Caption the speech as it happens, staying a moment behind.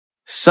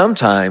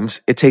Sometimes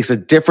it takes a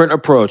different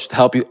approach to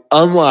help you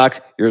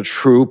unlock your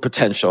true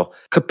potential.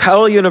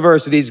 Capella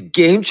University's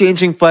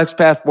game-changing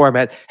FlexPath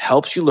format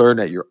helps you learn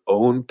at your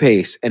own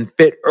pace and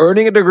fit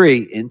earning a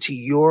degree into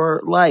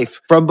your life.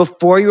 From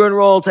before you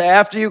enroll to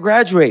after you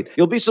graduate,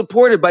 you'll be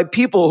supported by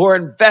people who are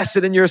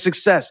invested in your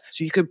success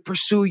so you can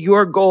pursue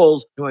your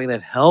goals knowing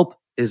that help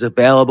is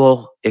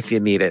available if you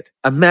need it.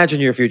 Imagine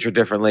your future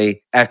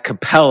differently at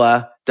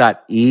capella.edu.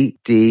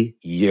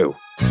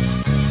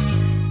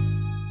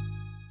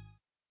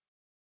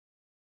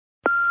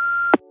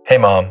 Hey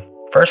Mom,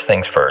 first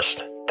things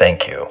first,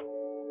 thank you.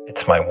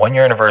 It's my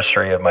 1-year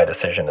anniversary of my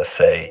decision to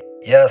say,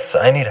 yes,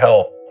 I need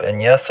help,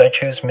 and yes, I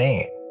choose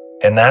me.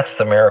 And that's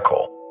the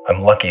miracle.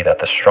 I'm lucky that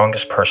the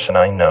strongest person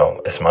I know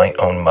is my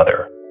own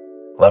mother.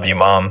 Love you,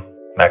 Mom.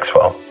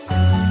 Maxwell.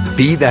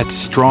 Be that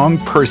strong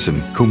person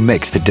who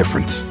makes the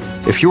difference.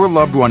 If your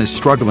loved one is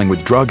struggling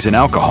with drugs and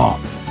alcohol,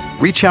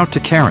 reach out to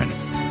Karen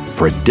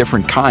for a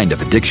different kind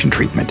of addiction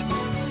treatment.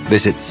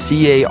 Visit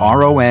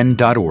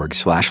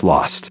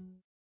caron.org/lost.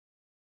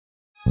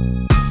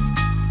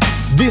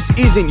 This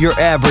isn't your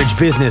average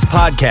business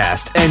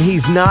podcast, and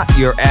he's not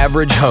your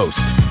average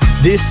host.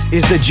 This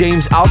is the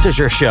James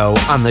Altucher Show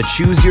on the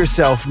Choose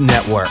Yourself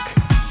Network.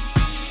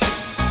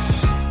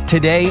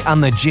 Today on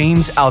the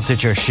James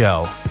Altucher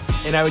Show.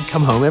 And I would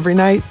come home every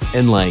night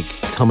and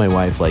tell my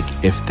wife,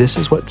 if this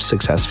is what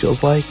success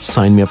feels like,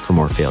 sign me up for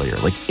more failure.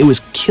 It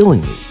was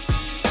killing me.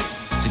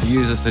 Did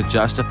you use this to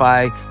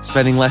justify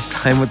spending less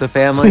time with the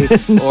family?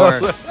 No.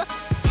 Or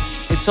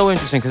it's so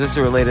interesting because this is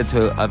related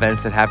to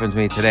events that happened to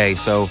me today.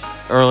 So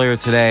earlier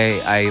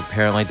today, I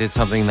apparently did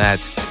something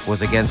that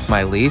was against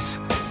my lease.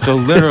 So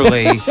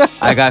literally,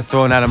 I got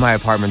thrown out of my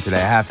apartment today.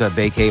 I have to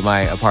vacate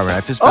my apartment.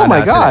 I just found Oh my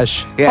out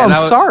gosh. today. Yeah, I'm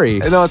sorry.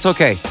 No, it's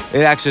okay.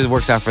 It actually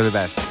works out for the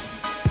best.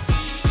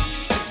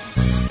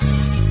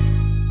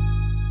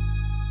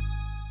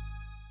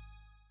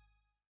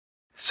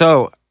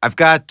 So I've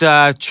got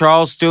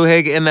Charles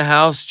Duhigg in the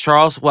house.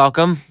 Charles,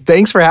 welcome.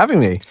 Thanks for having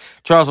me.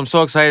 Charles, I'm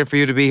so excited for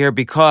you to be here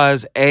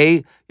because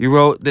A, you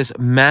wrote this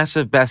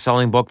massive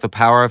best-selling book, The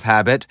Power of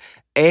Habit,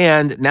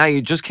 and now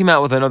you just came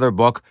out with another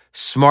book,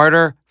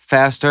 Smarter,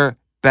 Faster,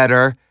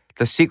 Better,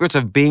 The Secrets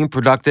of Being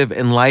Productive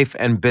in Life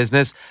and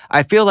Business.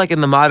 I feel like in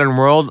the modern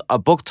world, a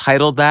book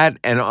titled that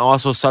and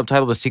also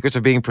subtitled The Secrets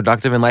of Being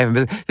Productive in Life and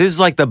Business, this is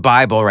like the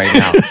Bible right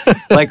now.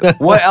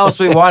 What don't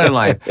we want in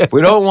life?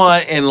 We don't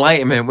want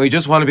enlightenment. We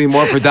just want to be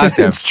more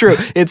productive. It's true.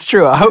 It's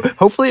true.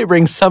 Hopefully it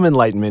brings some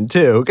enlightenment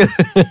too.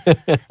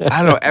 I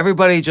don't know.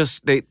 Everybody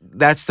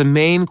that's the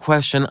main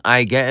question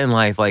I get in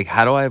life.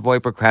 How do I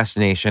avoid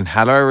procrastination?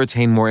 How do I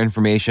retain more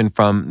information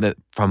from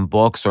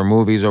books or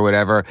movies or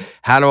whatever?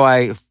 How do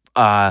I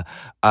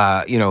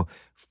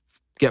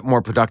get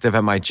more productive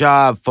at my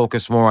job,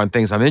 focus more on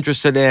things I'm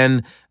interested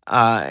in,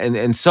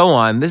 and so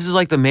on. This is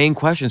the main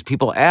questions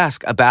people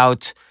ask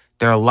about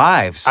their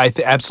lives.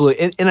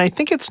 Absolutely. And I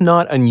think it's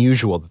not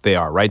unusual that they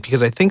are, right?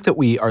 Because I think that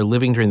we are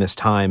living during this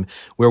time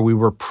where we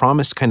were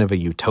promised kind of a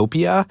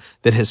utopia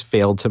that has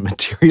failed to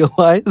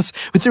materialize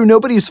through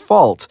nobody's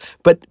fault.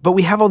 But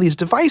we have all these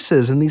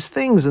devices and these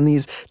things and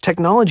these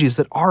technologies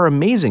that are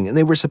amazing, and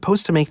they were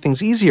supposed to make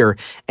things easier,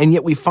 and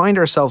yet we find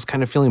ourselves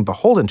kind of feeling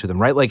beholden to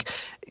them, right?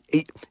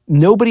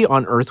 Nobody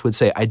on earth would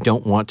say, I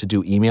don't want to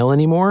do email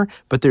anymore,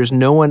 but there's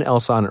no one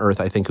else on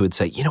earth, I think, who would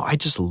say, I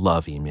just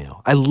love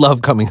email. I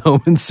love coming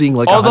home and seeing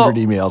 100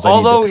 emails.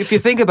 Although if you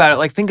think about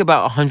it, think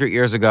about 100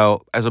 years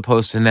ago as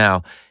opposed to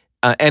now.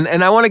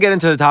 And I want to get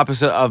into the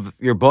topics of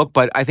your book,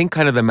 but I think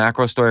kind of the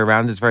macro story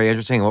around it is very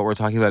interesting, what we're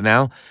talking about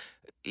now.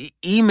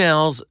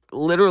 Emails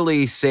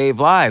literally save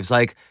lives.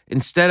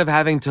 Instead of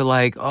having to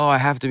I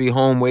have to be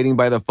home waiting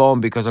by the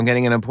phone because I'm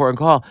getting an important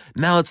call.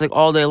 Now it's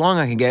all day long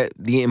I can get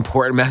the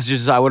important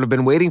messages I would have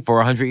been waiting for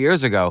 100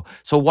 years ago.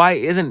 So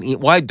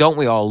why don't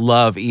we all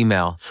love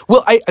email?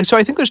 Well, I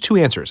think there's two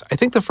answers. I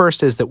think the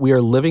first is that we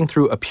are living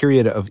through a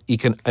period of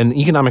an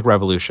economic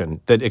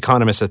revolution that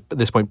economists at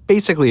this point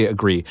basically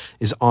agree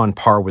is on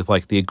par with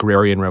the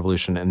agrarian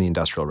revolution and the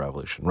industrial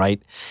revolution,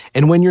 right?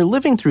 And when you're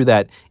living through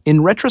that,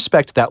 in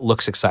retrospect, that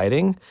looks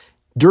exciting.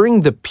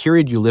 During the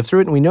period you live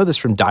through it, and we know this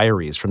from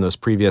diaries from those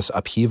previous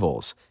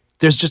upheavals,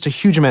 there's just a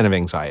huge amount of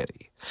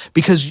anxiety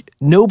because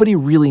nobody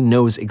really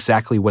knows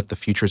exactly what the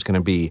future is going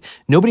to be.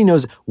 Nobody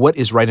knows what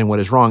is right and what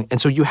is wrong.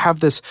 And so you have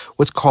this,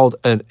 what's called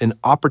an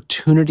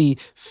opportunity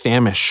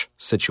famish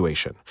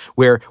situation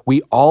where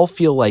we all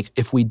feel like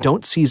if we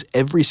don't seize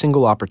every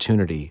single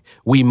opportunity,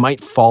 we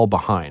might fall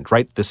behind,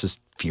 right? This is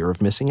fear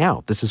of missing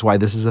out. This is why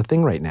this is a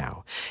thing right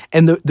now.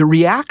 And the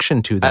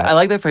reaction to that— I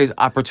like that phrase,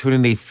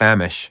 opportunity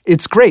famish.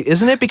 It's great,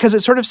 isn't it? Because it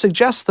sort of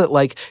suggests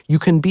that you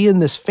can be in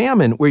this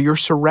famine where you're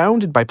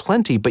surrounded by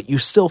plenty, but you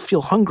still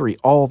feel hungry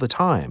all the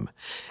time.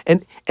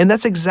 And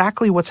that's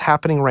exactly what's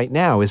happening right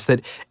now, is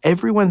that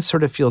everyone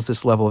sort of feels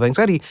this level of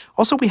anxiety.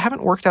 Also, we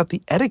haven't worked out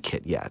the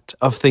etiquette yet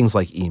of things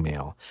like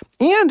email.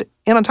 And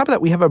on top of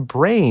that, we have a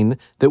brain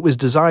that was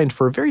designed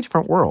for a very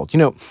different world.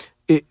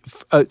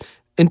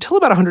 Until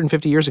about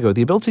 150 years ago,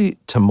 the ability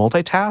to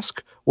multitask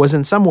was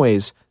in some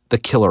ways the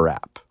killer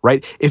app,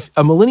 right? If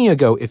a millennia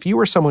ago, if you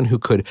were someone who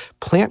could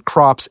plant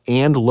crops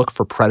and look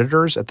for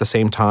predators at the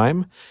same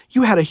time,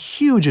 you had a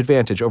huge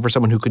advantage over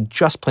someone who could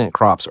just plant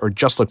crops or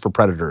just look for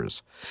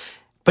predators.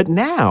 But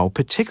now,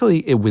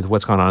 particularly with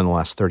what's gone on in the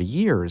last 30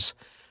 years,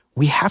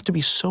 we have to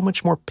be so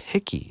much more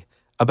picky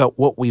about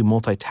what we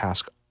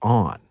multitask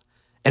on.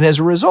 And as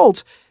a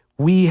result,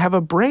 we have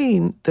a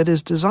brain that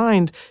is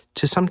designed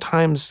to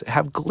sometimes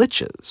have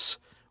glitches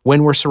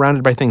when we're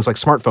surrounded by things like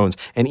smartphones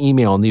and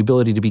email and the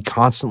ability to be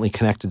constantly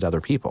connected to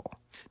other people.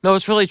 No,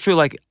 it's really true.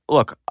 Like,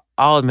 look,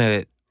 I'll admit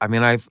it. I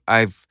mean,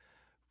 I've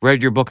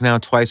read your book now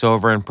twice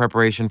over in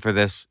preparation for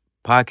this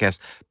podcast.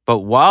 But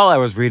while I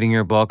was reading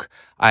your book,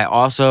 I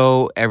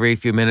also every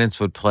few minutes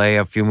would play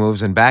a few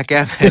moves in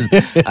backgammon.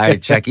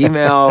 I'd check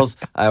emails.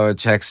 I would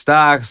check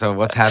stocks of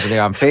what's happening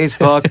on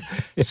Facebook.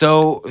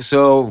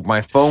 So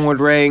my phone would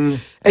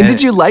ring. And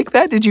did you like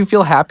that? Did you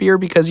feel happier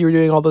because you were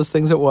doing all those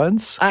things at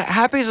once?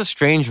 Happy is a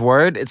strange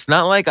word. It's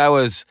not like I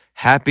was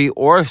happy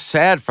or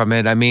sad from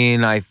it. I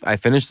mean, I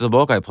finished the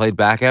book, I played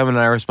backgammon,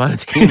 and I responded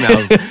to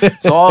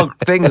emails. So all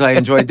things I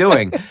enjoy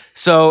doing.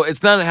 So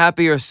it's not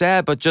happy or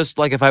sad, but just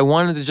like if I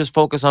wanted to just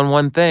focus on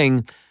one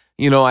thing,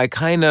 I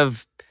kind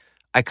of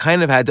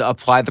had to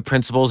apply the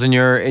principles in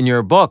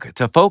your book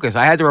to focus.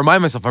 I had to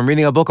remind myself, I'm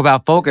reading a book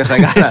about focus. I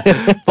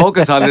gotta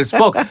focus on this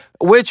book,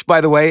 which,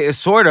 by the way, is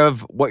sort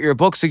of what your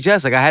book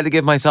suggests. Like I had to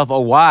give myself a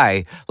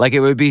why. Like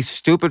it would be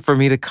stupid for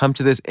me to come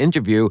to this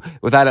interview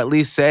without at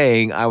least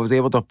saying I was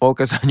able to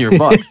focus on your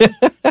book.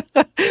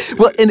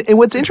 Well, and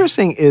what's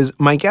interesting is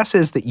my guess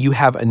is that you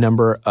have a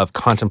number of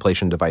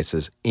contemplation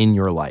devices in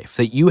your life,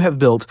 that you have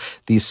built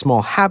these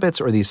small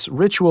habits or these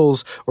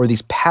rituals or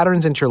these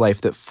patterns into your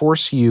life that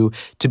force you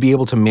to be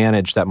able to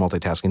manage that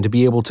multitasking, to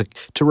be able to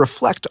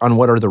reflect on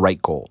what are the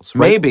right goals.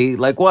 Right? Maybe,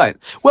 like what?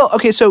 Well,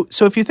 okay, so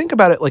if you think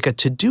about it like a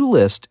to-do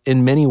list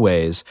in many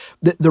ways,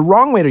 the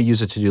wrong way to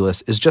use a to-do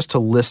list is just to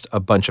list a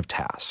bunch of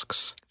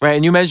tasks. Right,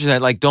 and you mentioned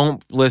that, like,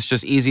 don't list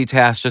just easy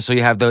tasks just so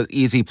you have the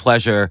easy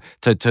pleasure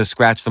to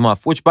scratch them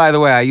off, which, by the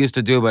way, I used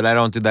to do, but I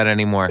don't do that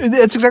anymore.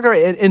 That's exactly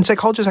right. And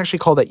psychologists actually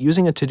call that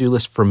using a to-do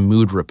list for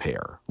mood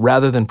repair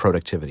rather than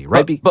productivity,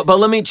 right? But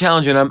let me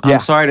challenge you, and I'm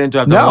sorry to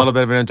interrupt. No. I'm a little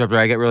bit of an interrupter.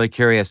 I get really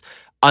curious.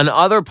 On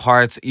other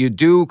parts, you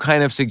do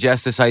kind of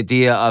suggest this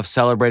idea of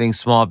celebrating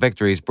small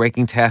victories,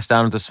 breaking tasks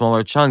down into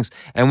smaller chunks.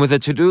 And with a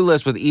to-do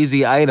list with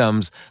easy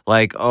items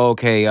like,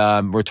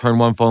 return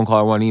one phone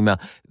call or one email,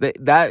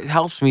 that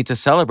helps me to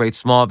celebrate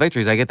small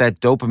victories. I get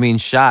that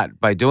dopamine shot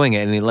by doing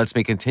it, and it lets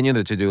me continue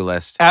the to-do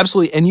list.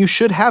 Absolutely. And you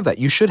should have that.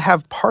 You should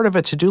have part of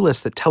a to-do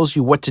list that tells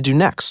you what to do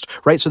next,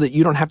 right? So that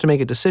you don't have to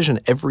make a decision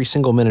every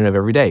single minute of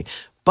every day.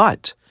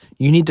 But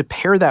you need to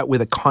pair that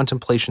with a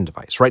contemplation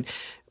device, right?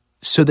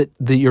 So that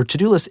your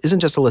to-do list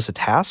isn't just a list of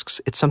tasks,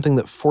 it's something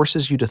that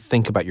forces you to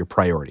think about your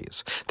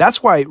priorities.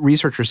 That's why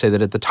researchers say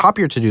that at the top of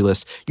your to-do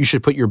list, you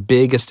should put your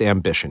biggest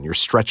ambition, your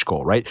stretch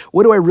goal, right?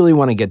 What do I really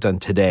want to get done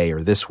today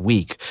or this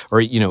week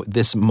or,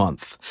 this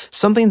month?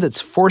 Something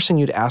that's forcing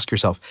you to ask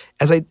yourself,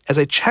 as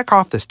I check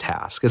off this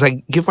task, as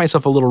I give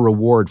myself a little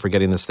reward for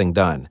getting this thing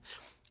done,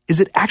 is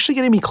it actually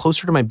getting me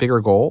closer to my bigger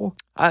goal?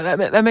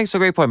 That makes a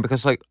great point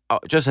because,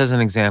 just as an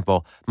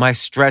example, my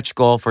stretch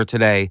goal for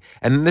today,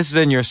 and this is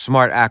in your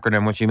SMART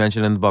acronym, which you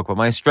mentioned in the book, but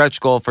my stretch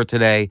goal for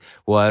today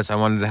was I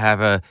wanted to have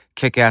a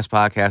kick-ass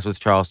podcast with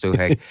Charles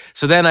Duhigg.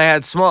 So then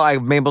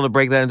I'm able to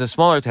break that into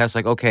smaller tasks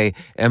like, okay,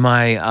 am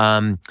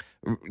I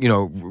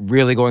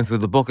really going through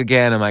the book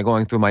again? Am I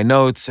going through my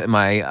notes? Am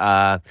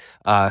I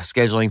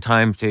scheduling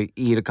time to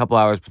eat a couple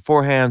hours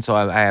beforehand so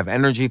I have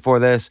energy for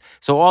this?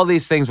 So all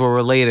these things were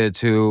related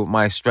to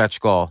my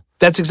stretch goal.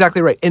 That's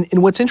exactly right.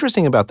 And what's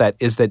interesting about that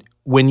is that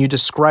when you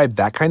describe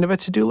that kind of a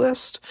to-do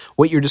list,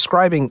 what you're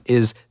describing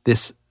is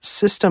this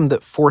system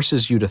that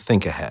forces you to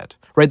think ahead,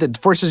 right? That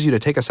forces you to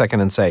take a second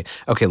and say,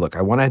 okay, look,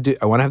 I want to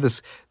have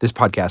this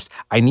podcast.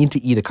 I need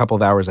to eat a couple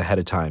of hours ahead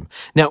of time.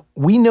 Now,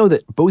 we know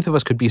that both of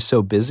us could be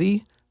so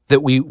busy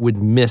that we would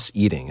miss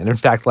eating. And in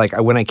fact,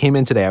 when I came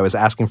in today, I was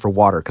asking for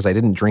water because I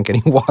didn't drink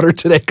any water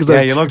today.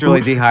 You looked really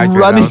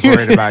dehydrated. I was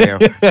worried about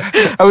you.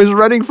 I was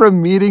running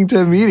from meeting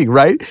to meeting,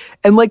 right?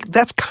 And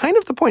that's kind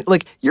of the point.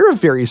 You're a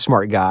very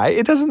smart guy.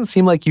 It doesn't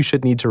seem like you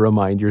should need to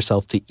remind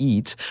yourself to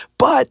eat,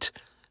 but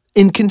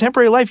in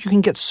contemporary life, you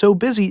can get so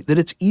busy that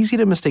it's easy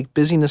to mistake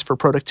busyness for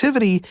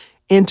productivity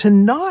and to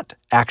not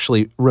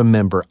actually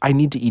remember, I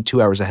need to eat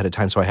 2 hours ahead of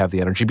time so I have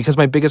the energy because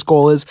my biggest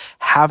goal is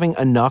having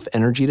enough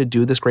energy to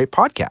do this great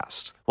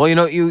podcast. Well,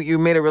 you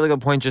made a really good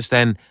point just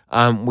then.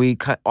 We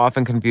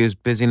often confuse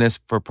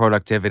busyness for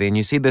productivity, and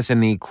you see this in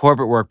the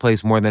corporate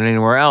workplace more than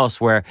anywhere else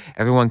where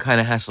everyone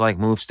kind of has to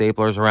move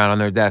staplers around on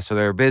their desk so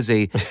they're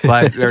busy,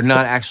 but they're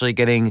not actually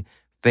getting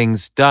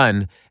things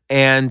done.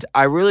 And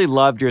I really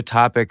loved your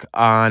topic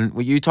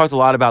you talked a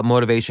lot about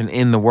motivation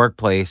in the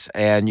workplace,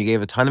 and you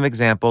gave a ton of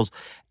examples.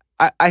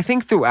 I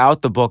think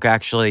throughout the book,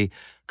 actually,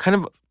 kind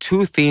of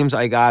two themes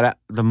I got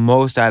the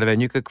most out of it,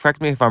 and you could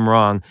correct me if I'm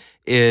wrong,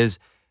 is,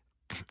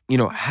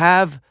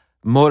 have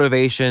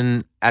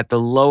motivation at the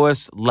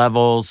lowest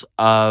levels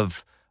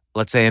of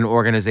let's say, an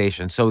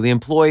organization. So the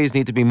employees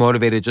need to be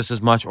motivated just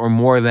as much or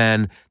more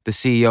than the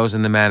CEOs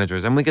and the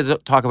managers. And we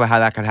could talk about how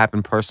that could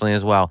happen personally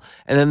as well.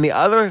 And then the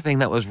other thing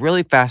that was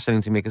really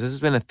fascinating to me, because this has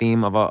been a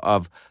theme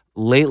of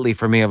lately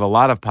for me of a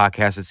lot of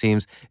podcasts, it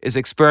seems, is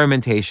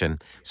experimentation.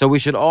 So we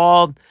should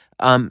all,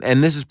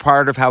 and this is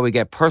part of how we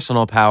get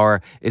personal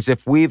power, is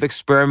if we've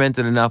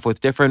experimented enough with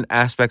different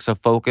aspects of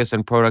focus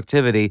and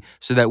productivity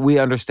so that we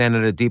understand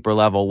at a deeper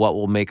level what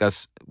will make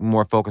us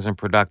more focused and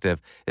productive.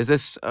 Is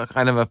this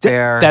kind of a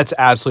fair... That's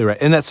absolutely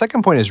right. And that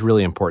second point is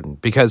really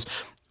important because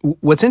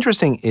what's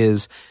interesting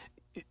is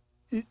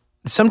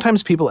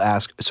sometimes people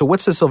ask, so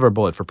what's the silver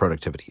bullet for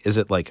productivity? Is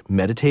it like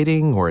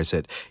meditating, or is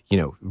it,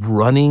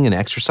 running and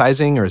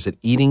exercising, or is it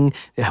eating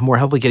more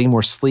healthily, getting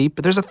more sleep?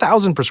 But there's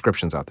 1,000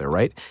 prescriptions out there,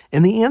 right?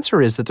 And the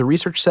answer is that the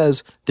research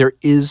says there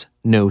is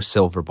no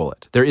silver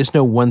bullet. There is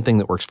no one thing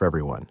that works for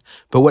everyone.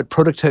 But what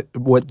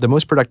the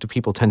most productive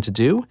people tend to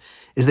do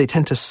is they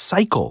tend to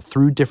cycle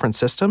through different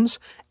systems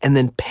and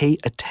then pay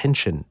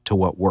attention to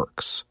what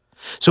works.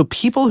 So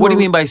people who What do you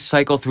mean by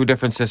cycle through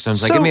different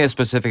systems? Like, give me a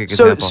specific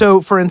example.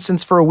 So for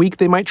instance, for a week,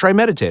 they might try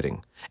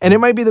meditating. And it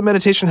might be that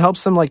meditation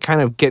helps them like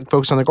kind of get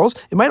focused on their goals.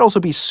 It might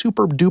also be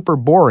super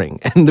duper boring,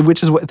 and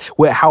which is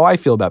how I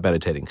feel about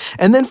meditating.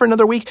 And then for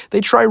another week, they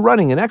try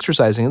running and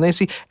exercising,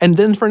 and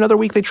then for another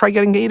week, they try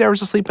getting 8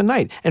 hours of sleep a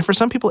night. And for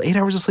some people, 8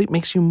 hours of sleep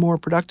makes you more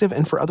productive.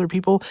 And for other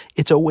people,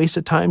 it's a waste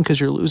of time because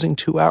you're losing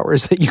 2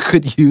 hours that you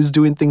could use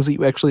doing things that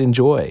you actually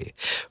enjoy.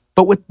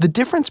 But what the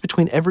difference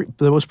between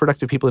the most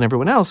productive people and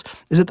everyone else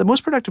is that the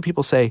most productive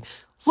people say,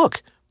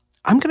 look,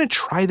 I'm going to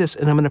try this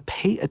and I'm going to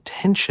pay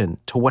attention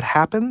to what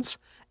happens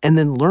and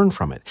then learn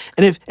from it.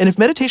 And if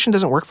meditation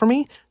doesn't work for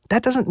me,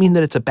 that doesn't mean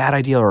that it's a bad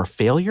idea or a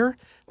failure.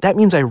 That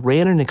means I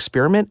ran an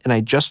experiment and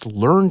I just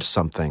learned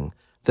something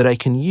that I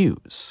can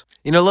use.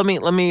 Let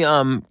me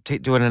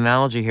do an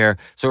analogy here.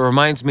 So it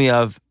reminds me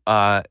of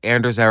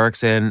Anders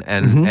Ericsson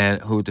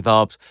and who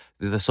developed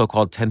the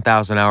so-called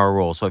 10,000 hour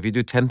rule. So if you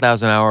do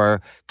 10,000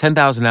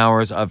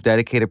 hours of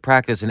dedicated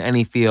practice in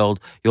any field,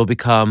 you'll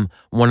become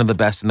one of the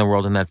best in the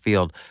world in that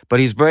field. But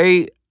he's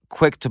very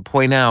quick to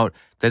point out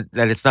that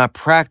it's not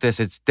practice,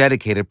 it's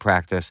dedicated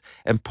practice.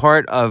 And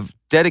part of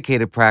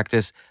dedicated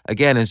practice,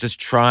 again, is just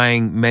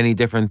trying many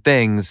different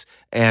things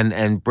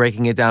and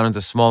breaking it down into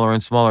smaller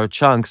and smaller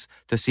chunks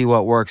to see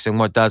what works and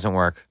what doesn't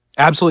work.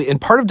 Absolutely. And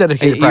part of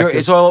dedicated practice...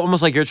 It's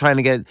almost like you're trying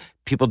to get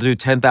people to do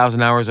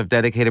 10,000 hours of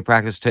dedicated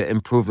practice to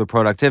improve the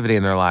productivity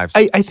in their lives.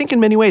 I think in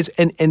many ways,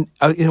 and an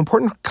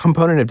important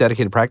component of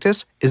dedicated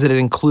practice is that it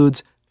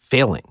includes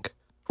failing,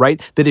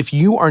 right? That if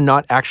you are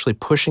not actually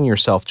pushing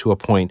yourself to a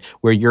point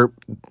where you're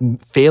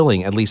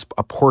failing at least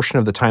a portion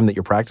of the time that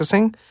you're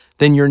practicing,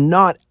 then you're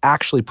not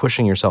actually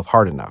pushing yourself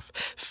hard enough.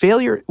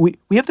 Failure, we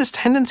have this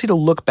tendency to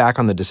look back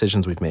on the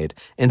decisions we've made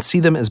and see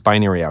them as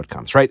binary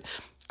outcomes, right?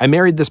 I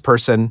married this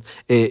person,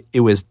 it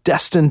was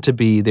destined to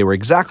be, they were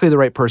exactly the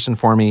right person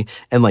for me,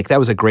 and like that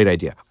was a great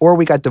idea. Or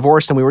we got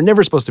divorced and we were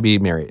never supposed to be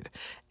married.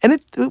 And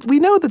we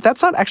know that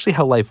that's not actually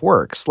how life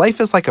works.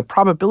 Life is like a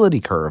probability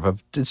curve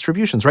of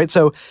distributions, right?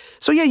 So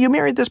yeah, you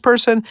married this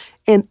person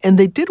and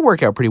they did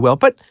work out pretty well,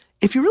 but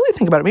if you really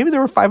think about it, maybe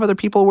there were 5 other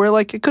people where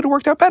like it could have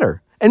worked out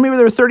better. And maybe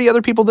there were 30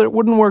 other people that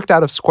wouldn't work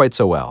out quite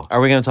so well. Are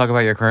we going to talk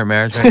about your current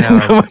marriage right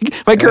now?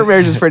 My current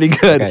marriage is pretty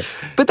good. Okay.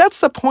 But that's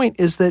the point,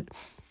 is that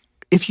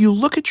if you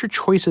look at your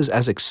choices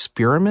as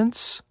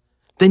experiments,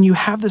 then you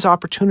have this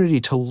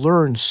opportunity to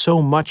learn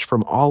so much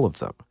from all of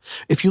them.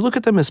 If you look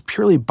at them as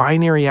purely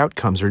binary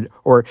outcomes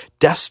or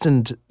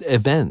destined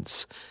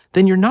events,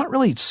 then you're not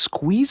really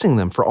squeezing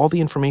them for all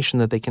the information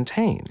that they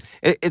contain.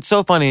 It's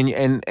so funny,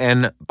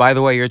 and by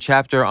the way, your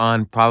chapter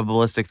on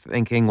probabilistic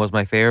thinking was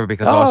my favorite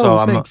because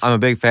I'm a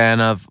big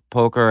fan of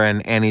poker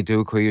and Annie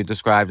Duke, who you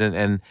described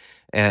in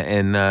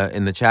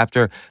the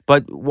chapter.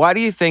 But why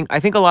do you think? I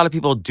think a lot of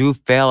people do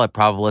fail at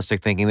probabilistic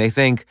thinking. They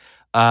think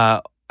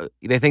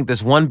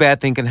this one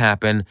bad thing can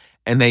happen,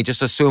 and they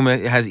just assume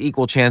it has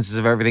equal chances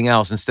of everything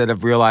else instead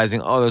of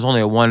realizing, there's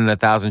only a 1 in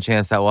 1,000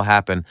 chance that will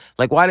happen.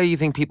 Like, why do you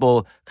think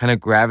people kind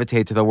of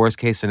gravitate to the worst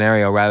case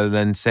scenario rather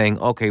than saying,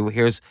 okay, well,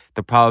 here's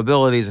the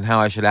probabilities and how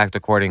I should act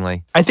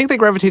accordingly? I think they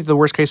gravitate to the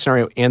worst case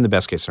scenario and the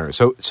best case scenario.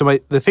 So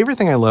the favorite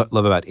thing I love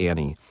about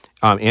Annie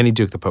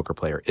Duke, the poker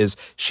player, is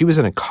she was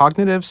in a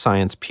cognitive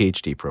science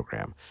PhD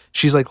program.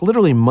 She's like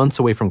literally months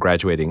away from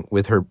graduating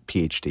with her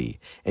PhD,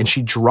 and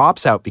she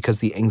drops out because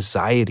the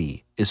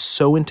anxiety is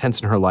so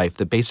intense in her life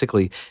that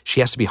basically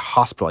she has to be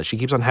hospitalized. She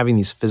keeps on having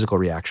these physical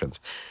reactions.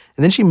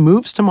 And then she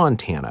moves to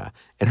Montana,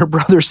 and her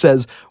brother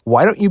says,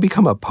 "Why don't you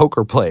become a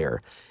poker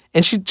player?"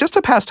 And she, just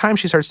to pass time,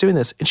 she starts doing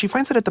this, and she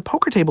finds that at the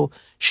poker table,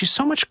 she's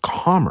so much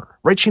calmer,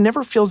 right? She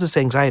never feels this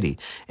anxiety.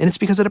 And it's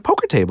because at a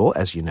poker table,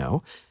 as you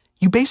know,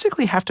 you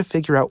basically have to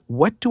figure out,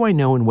 what do I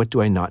know and what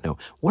do I not know?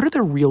 What are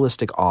the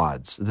realistic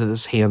odds that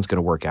this hand's going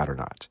to work out or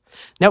not?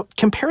 Now,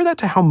 compare that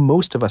to how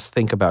most of us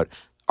think about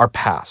our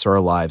past or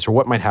our lives or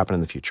what might happen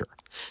in the future.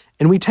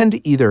 And we tend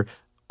to either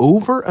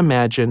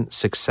over-imagine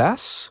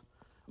success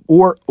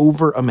or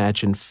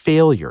over-imagine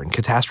failure and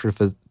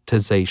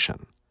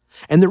catastrophization.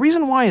 And the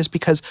reason why is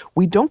because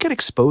we don't get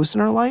exposed in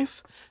our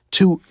life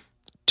to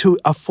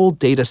a full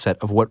data set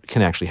of what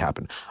can actually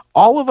happen.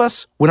 All of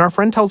us, when our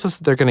friend tells us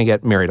that they're going to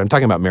get married, I'm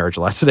talking about marriage a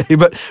lot today,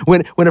 but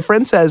when a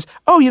friend says,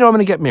 oh, I'm going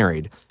to get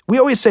married, we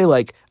always say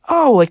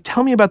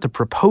tell me about the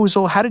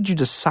proposal. How did you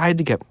decide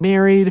to get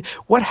married?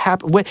 What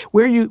happened?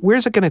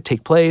 Where's it going to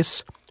take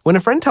place? When a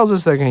friend tells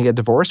us they're going to get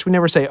divorced, we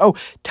never say, oh,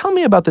 tell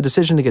me about the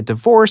decision to get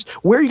divorced.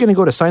 Where are you going to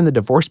go to sign the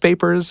divorce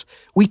papers?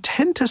 We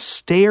tend to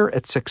stare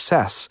at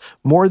success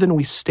more than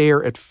we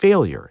stare at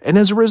failure. And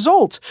as a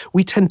result,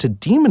 we tend to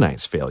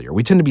demonize failure.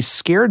 We tend to be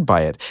scared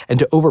by it and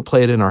to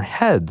overplay it in our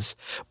heads.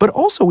 But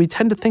also we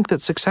tend to think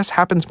that success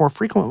happens more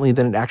frequently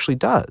than it actually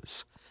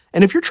does.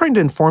 And if you're trying to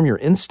inform your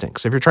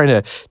instincts, if you're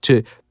trying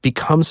to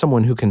become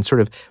someone who can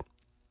sort of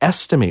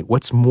estimate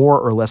what's more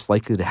or less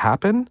likely to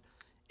happen,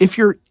 if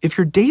your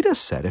data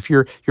set, if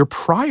your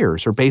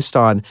priors are based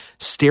on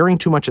staring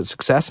too much at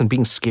success and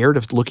being scared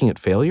of looking at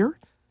failure,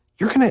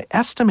 you're going to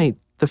estimate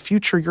the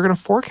future. You're going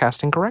to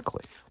forecast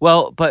incorrectly.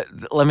 Well, but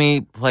let me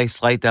play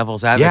slight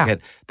devil's advocate.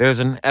 Yeah. There's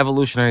an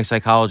evolutionary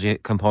psychology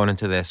component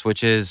to this,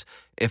 which is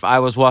if I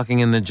was walking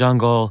in the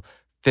jungle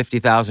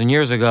 50,000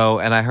 years ago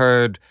and I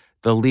heard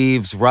the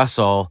leaves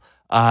rustle,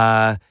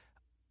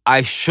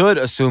 I should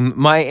assume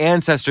my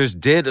ancestors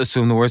did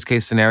assume the worst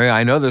case scenario.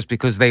 I know this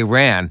because they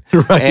ran.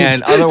 Right.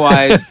 And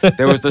otherwise,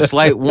 there was a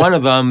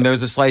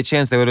slight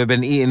chance they would have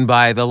been eaten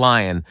by the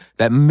lion.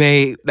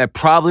 That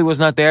probably was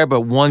not there,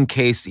 but one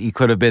case he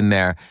could have been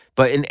there.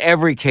 But in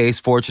every case,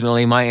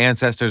 fortunately, my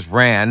ancestors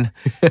ran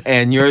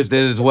and yours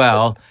did as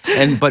well.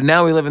 But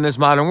now we live in this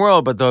modern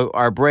world, but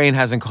our brain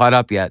hasn't caught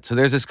up yet. So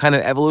there's this kind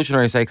of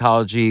evolutionary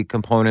psychology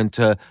component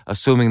to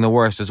assuming the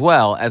worst as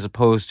well, as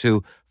opposed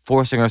to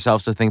forcing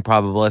ourselves to think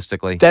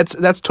probabilistically.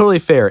 That's totally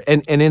fair.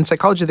 And in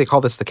psychology, they call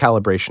this the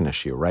calibration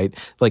issue, right?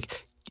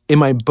 Like,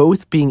 am I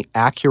both being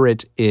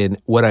accurate in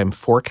what I'm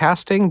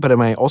forecasting, but am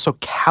I also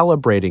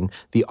calibrating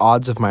the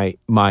odds of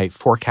my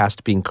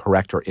forecast being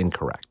correct or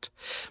incorrect?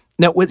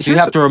 Now, you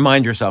have to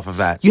remind yourself of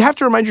that. You have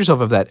to remind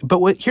yourself of that.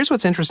 But here's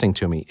what's interesting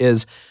to me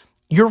is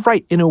you're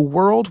right. In a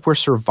world where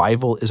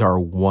survival is our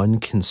one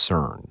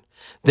concern,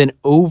 then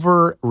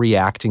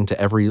overreacting to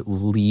every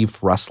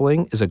leaf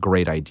rustling is a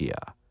great idea.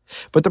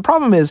 But the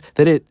problem is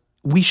that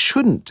we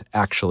shouldn't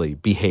actually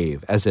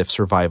behave as if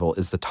survival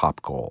is the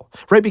top goal,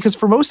 right? Because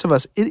for most of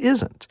us, it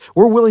isn't.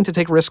 We're willing to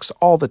take risks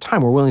all the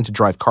time. We're willing to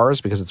drive cars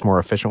because it's a more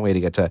efficient way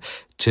to get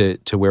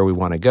to where we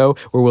want to go.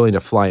 We're willing to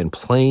fly in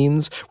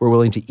planes. We're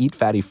willing to eat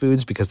fatty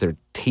foods because they're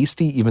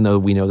tasty, even though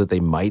we know that they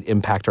might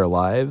impact our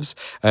lives,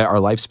 our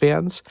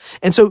lifespans.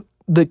 And so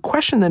the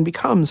question then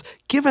becomes,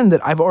 given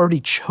that I've already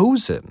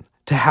chosen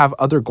to have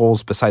other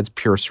goals besides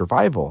pure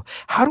survival,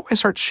 how do I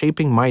start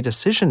shaping my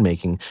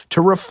decision-making to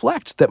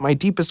reflect that my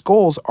deepest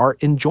goals are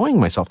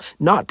enjoying myself,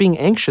 not being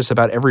anxious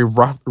about every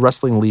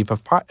rustling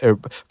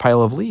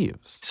pile of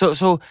leaves?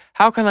 So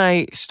how can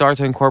I start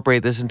to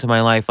incorporate this into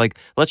my life? Like,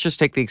 let's just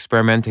take the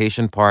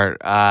experimentation part.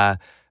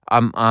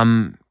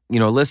 I'm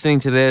listening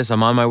to this.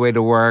 I'm on my way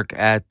to work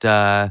at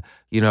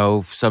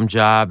some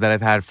job that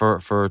I've had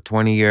for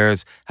 20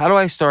 years. How do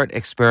I start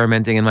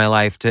experimenting in my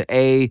life to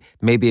A,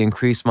 maybe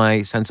increase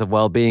my sense of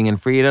well-being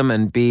and freedom,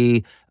 and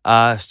B,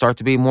 start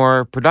to be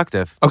more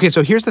productive? Okay,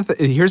 so here's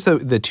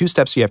the two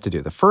steps you have to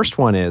do. The first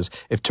one is,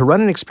 if to run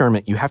an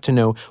experiment, you have to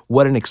know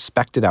what an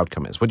expected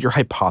outcome is, what your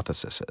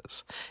hypothesis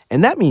is.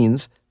 And that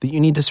means that you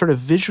need to sort of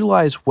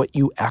visualize what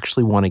you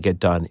actually want to get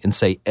done in,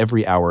 say,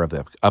 every hour of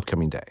the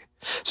upcoming day.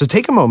 So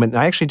take a moment,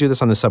 and I actually do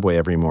this on the subway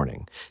every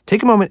morning.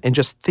 Take a moment and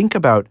just think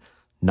about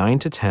 9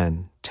 to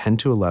 10, 10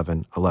 to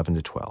 11, 11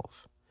 to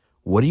 12.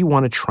 What do you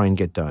want to try and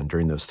get done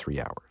during those 3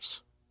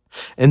 hours?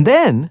 And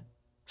then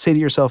say to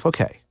yourself,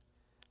 okay,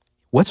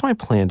 what's my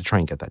plan to try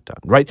and get that done,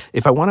 right?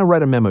 If I want to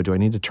write a memo, do I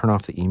need to turn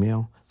off the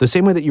email? The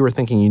same way that you were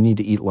thinking you need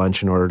to eat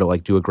lunch in order to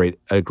do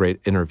a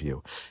great interview.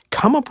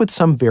 Come up with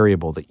some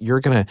variable that you're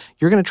gonna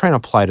try and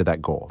apply to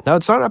that goal. Now,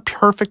 it's not a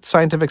perfect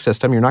scientific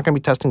system. You're not going to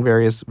be testing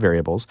various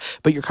variables,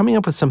 but you're coming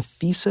up with some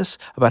thesis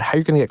about how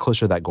you're going to get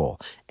closer to that goal.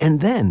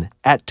 And then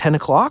at 10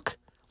 o'clock,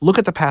 look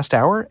at the past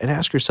hour and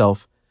ask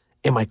yourself,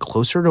 am I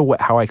closer to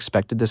how I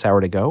expected this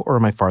hour to go, or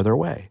am I farther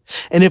away?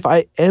 And if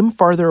I am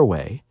farther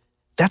away,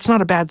 that's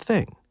not a bad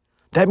thing.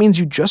 That means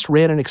you just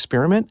ran an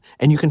experiment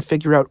and you can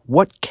figure out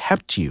what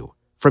kept you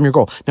from your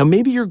goal. Now,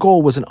 maybe your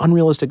goal was an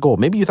unrealistic goal.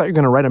 Maybe you thought you were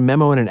going to write a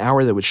memo in an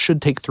hour that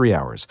should take 3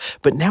 hours.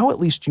 But now at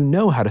least you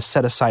know how to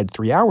set aside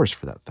 3 hours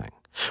for that thing.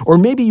 Or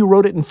maybe you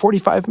wrote it in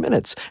 45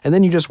 minutes and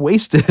then you just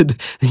wasted,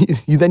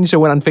 you went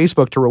on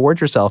Facebook to reward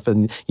yourself,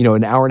 and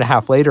an hour and a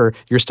half later,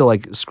 you're still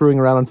screwing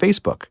around on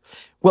Facebook.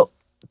 Well,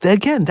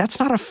 again, that's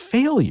not a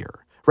failure.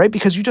 Right?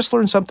 Because you just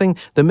learned something.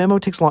 The memo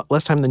takes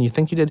less time than you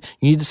think you did.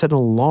 You need to set an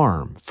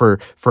alarm for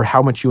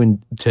how much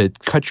to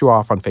cut you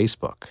off on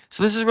Facebook.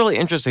 So this is really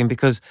interesting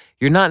because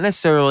you're not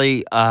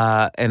necessarily,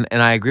 and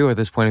I agree with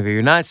this point of view,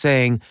 you're not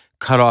saying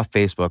cut off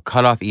Facebook,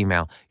 cut off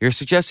email. You're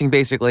suggesting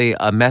basically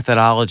a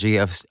methodology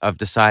of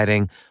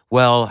deciding,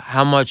 well,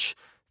 how much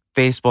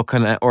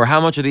Facebook or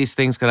how much of these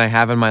things can I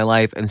have in my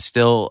life and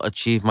still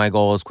achieve my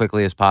goal as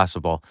quickly as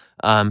possible?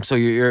 So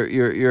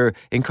you're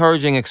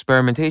encouraging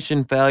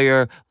experimentation,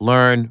 failure,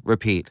 learn,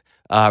 repeat.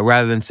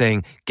 Rather than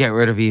saying, get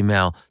rid of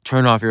email,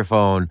 turn off your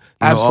phone,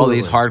 all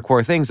these Absolutely.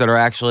 hardcore things that are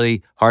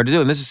actually hard to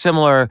do. And this is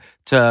similar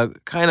to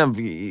kind of,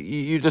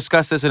 you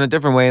discuss this in a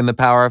different way in The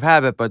Power of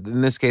Habit, but in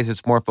this case,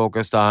 it's more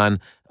focused on,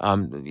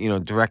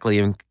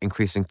 directly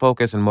increasing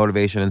focus and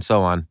motivation and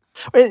so on.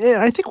 And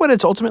I think what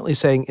it's ultimately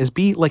saying is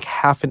be like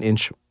half an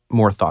inch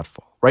more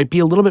thoughtful, right? Be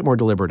a little bit more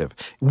deliberative.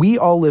 We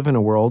all live in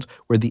a world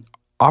where the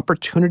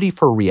opportunity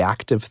for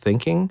reactive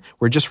thinking,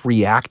 where just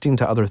reacting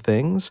to other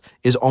things,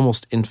 is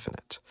almost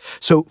infinite.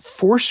 So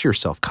force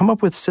yourself, come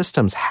up with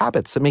systems,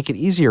 habits that make it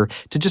easier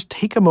to just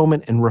take a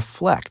moment and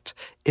reflect.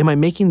 Am I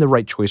making the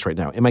right choice right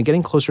now? Am I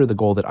getting closer to the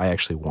goal that I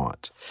actually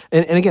want?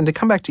 And again, to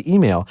come back to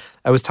email,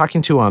 I was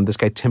talking to this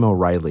guy, Tim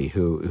O'Reilly,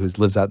 who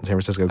lives out in San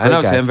Francisco. I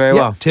know guy. Tim very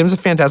well. Tim's a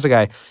fantastic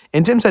guy.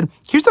 And Tim said,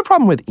 here's the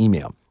problem with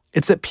email.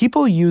 It's that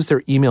people use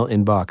their email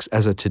inbox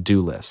as a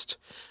to-do list.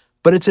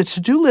 But it's a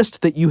to-do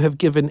list that you have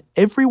given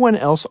everyone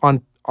else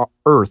on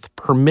Earth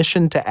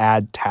permission to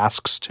add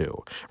tasks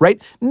to,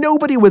 right?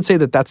 Nobody would say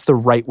that that's the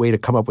right way to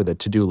come up with a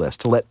to-do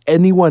list, to let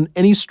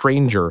any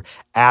stranger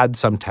add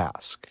some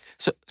task.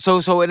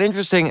 So an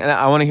interesting, and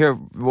I want to hear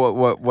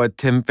what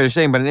Tim finished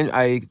saying, but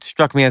it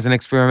struck me as an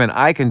experiment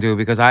I can do,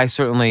 because I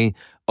certainly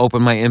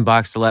open my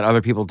inbox to let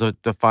other people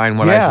define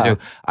what I should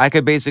do. I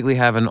could basically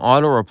have an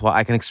auto reply.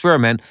 I can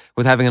experiment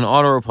with having an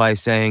auto reply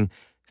saying,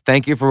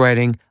 thank you for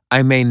writing.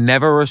 I may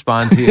never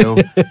respond to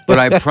you, but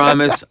I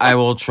promise I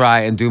will try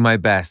and do my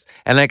best.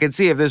 And I can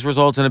see if this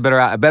results in a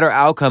better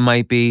outcome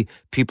might be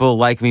people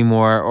like me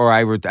more, or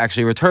I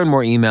actually return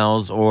more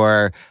emails,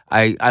 or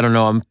I don't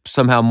know, I'm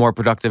somehow more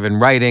productive in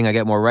writing. I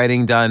get more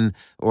writing done,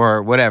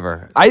 or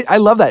whatever. I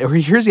love that.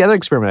 Here's the other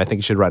experiment I think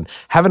you should run.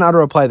 Have an auto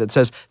reply that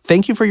says,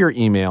 thank you for your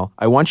email.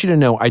 I want you to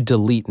know I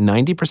delete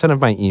 90%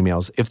 of my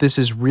emails. If this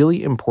is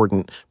really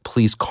important,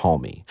 please call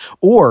me.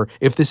 Or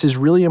if this is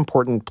really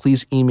important,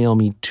 please email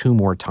me 2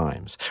 more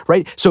times,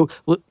 right? So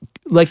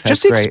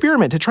just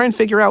experiment to try and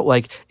figure out,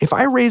 if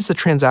I raise the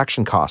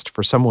transaction cost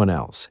for someone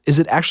else, is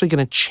it actually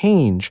going to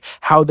change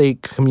how they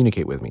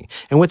communicate with me?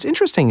 And what's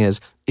interesting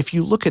is, if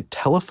you look at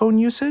telephone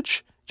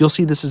usage, you'll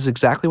see this is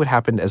exactly what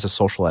happened as a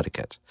social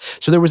etiquette.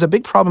 So there was a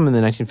big problem in the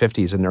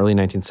 1950s and early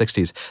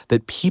 1960s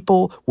that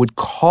people would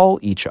call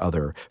each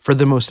other for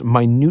the most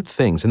minute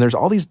things. And there's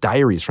all these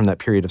diaries from that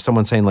period of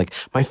someone saying,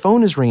 my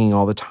phone is ringing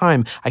all the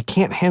time. I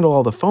can't handle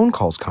all the phone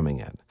calls coming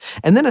in.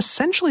 And then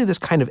essentially this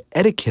kind of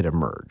etiquette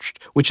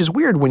emerged, which is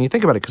weird when you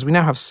think about it, because we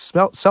now have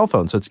cell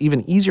phones, so it's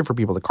even easier for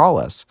people to call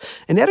us.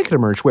 An etiquette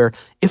emerged where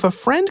if a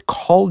friend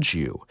called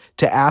you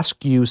to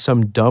ask you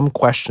some dumb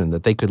question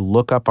that they could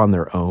look up on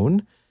their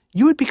own,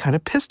 you would be kind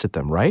of pissed at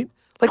them, right?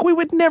 We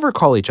would never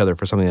call each other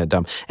for something that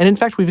dumb. And in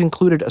fact, we've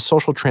included a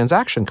social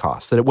transaction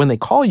cost, that when they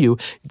call you,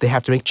 they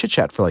have to make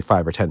chit-chat for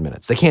 5 or 10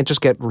 minutes. They can't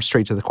just get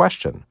straight to the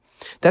question.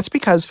 That's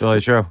because it's really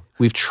true.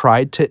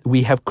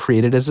 We have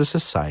created as a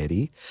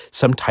society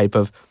some type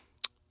of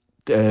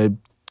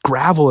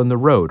gravel in the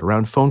road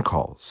around phone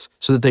calls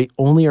so that they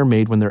only are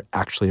made when they're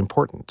actually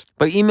important.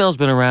 But email's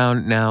been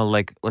around now,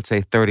 let's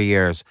say 30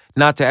 years.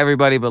 Not to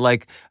everybody, but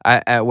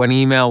when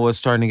email was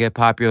starting to get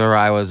popular,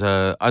 I was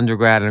a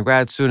undergrad and a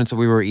grad student, so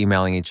we were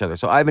emailing each other.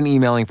 So I've been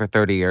emailing for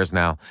 30 years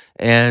now,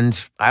 and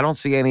I don't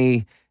see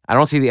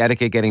the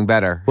etiquette getting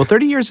better. Well,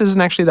 30 years isn't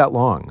actually that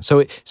long.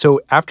 So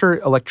after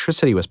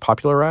electricity was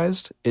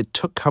popularized, it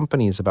took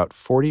companies about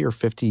 40 or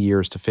 50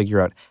 years to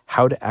figure out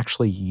how to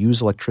actually use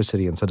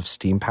electricity instead of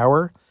steam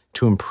power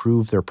to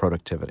improve their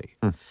productivity.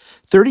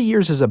 30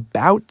 years is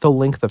about the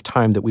length of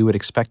time that we would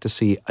expect to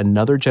see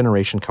another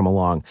generation come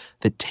along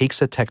that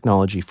takes a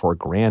technology for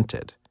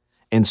granted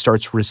and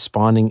starts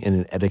responding in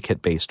an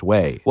etiquette-based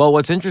way. Well,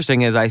 what's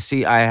interesting is I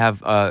have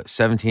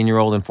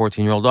 17-year-old and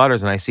 14-year-old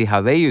daughters, and I see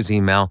how they use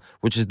email,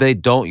 which is they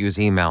don't use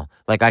email.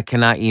 I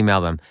cannot email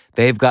them.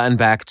 They've gotten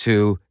back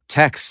to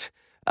text.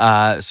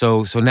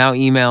 So now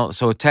email,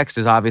 so text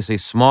is obviously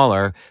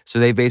smaller. So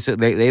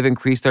they've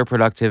increased their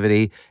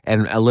productivity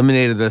and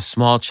eliminated the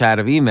small chat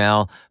of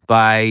email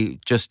by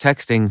just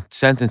texting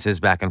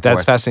sentences back and forth.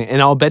 That's fascinating.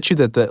 And I'll bet you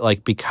that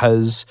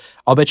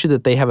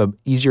they have an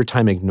easier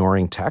time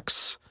ignoring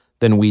texts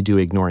than we do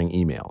ignoring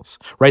emails,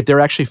 right? They're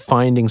actually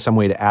finding some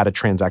way to add a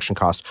transaction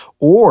cost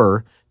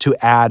or to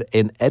add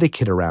an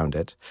etiquette around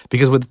it.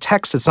 Because with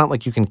text, it's not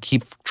like you can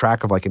keep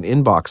track of an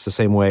inbox the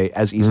same way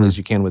as easily as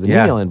you can with an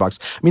email inbox.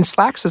 I mean,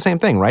 Slack's the same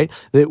thing, right?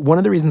 One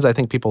of the reasons I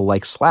think people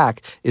like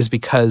Slack is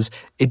because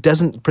it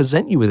doesn't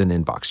present you with an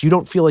inbox. You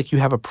don't feel like you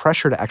have a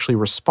pressure to actually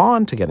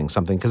respond to getting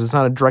something because it's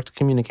not a direct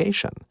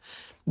communication.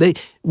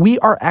 We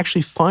are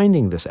actually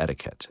finding this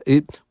etiquette.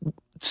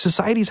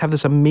 Societies have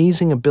this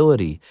amazing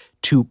ability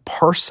to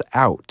parse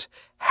out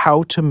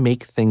how to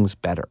make things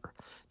better.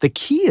 The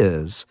key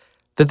is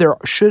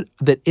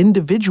that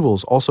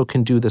individuals also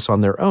can do this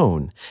on their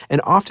own.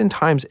 And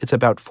oftentimes it's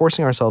about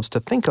forcing ourselves to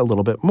think a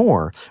little bit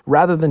more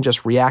rather than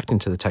just reacting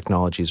to the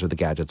technologies or the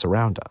gadgets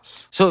around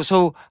us.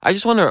 So I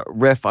just want to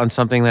riff on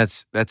something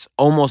that's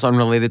almost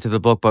unrelated to the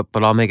book,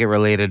 but I'll make it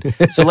related.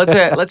 So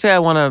let's say I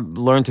want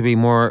to learn to be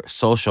more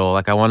social,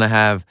 like I want to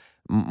have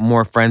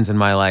more friends in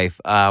my life,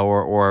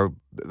 or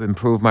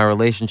improve my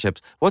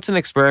relationships. What's an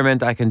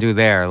experiment I can do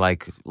there?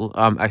 Like,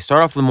 I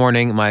start off the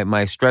morning.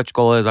 My stretch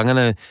goal is I'm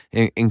going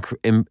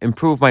to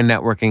improve my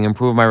networking,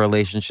 improve my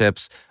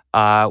relationships.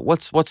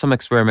 What's some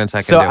experiments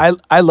I can do? So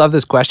I love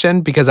this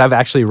question because I've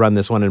actually run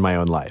this one in my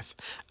own life.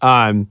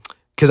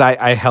 Because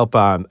I help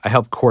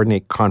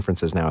coordinate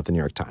conferences now at the New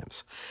York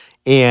Times,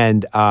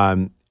 and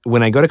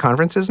when I go to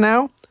conferences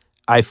now,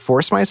 I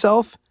force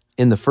myself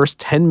in the first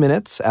 10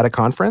 minutes at a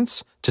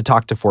conference to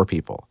talk to 4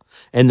 people.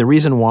 And the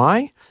reason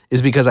why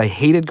is because I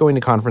hated going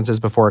to conferences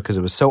before because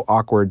it was so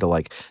awkward to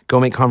like go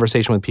make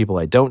conversation with people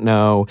I don't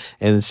know.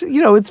 And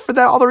it's for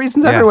all the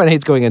reasons everyone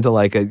hates going into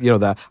like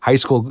the high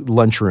school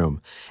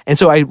lunchroom. And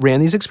so I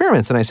ran these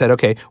experiments and I said,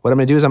 okay, what I'm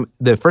going to do is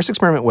the first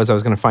experiment was I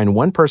was going to find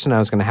one person, I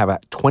was going to have a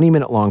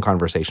 20-minute long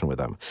conversation with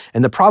them.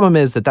 And the problem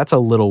is that's a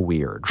little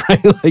weird,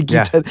 right?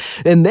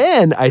 And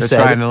then I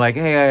said, trying to like,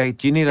 hey,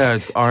 do you need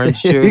an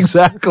orange juice?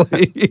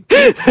 Exactly.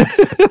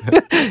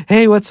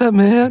 Hey, what's up,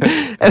 man?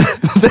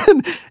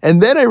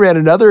 And then I ran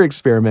another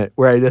experiment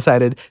where I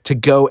decided to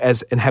go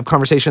and have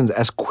conversations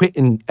as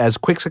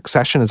quick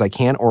succession as I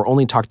can, or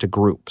only talk to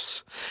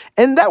groups.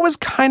 And that was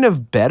kind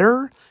of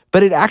better,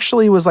 but it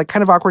actually was like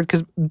kind of awkward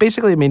because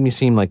basically it made me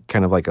seem like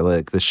kind of like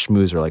the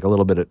schmoozer, like a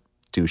little bit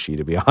douchey,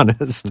 to be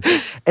honest.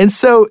 And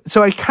so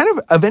I kind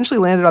of eventually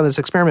landed on this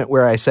experiment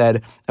where I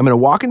said, I'm going to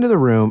walk into the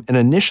room and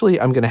initially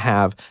I'm going to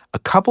have a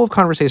couple of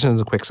conversations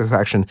in quick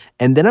succession,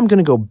 and then I'm going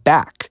to go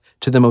back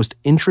to the most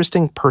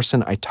interesting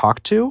person I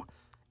talked to,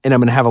 and I'm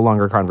going to have a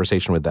longer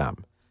conversation with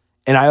them.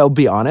 And I'll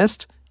be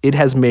honest, it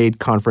has made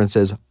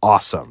conferences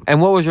awesome.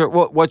 And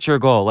what's your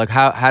goal? Like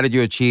how did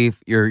you achieve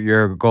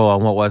your goal,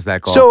 and what was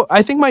that goal? So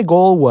I think my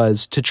goal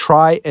was to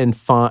try and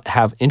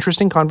have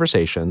interesting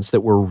conversations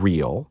that were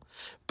real,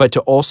 but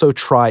to also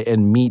try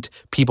and meet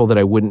people that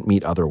I wouldn't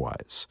meet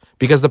otherwise.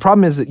 Because the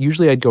problem is that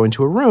usually I'd go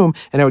into a room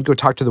and I would go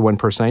talk to the one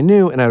person I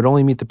knew, and I would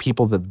only meet the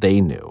people that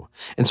they knew.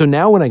 And so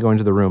now when I go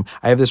into the room,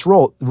 I have this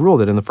rule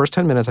that in the first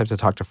 10 minutes I have to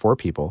talk to 4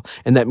 people.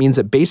 And that means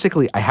that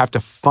basically I have to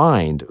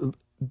find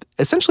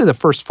essentially the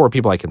first 4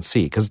 people I can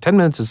see, because 10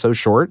 minutes is so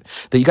short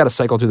that you got to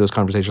cycle through those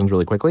conversations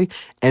really quickly.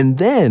 And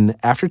then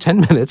after 10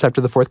 minutes, after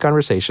the 4th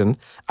conversation,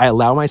 I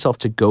allow myself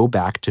to go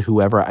back to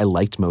whoever I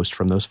liked most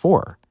from those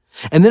 4.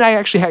 And then I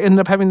actually ended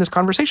up having this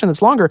conversation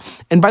that's longer.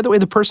 And by the way,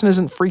 the person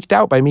isn't freaked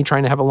out by me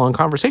trying to have a long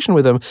conversation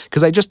with them,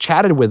 because I just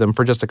chatted with them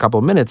for just a couple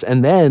of minutes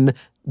and then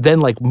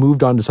like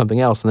moved on to something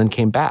else and then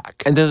came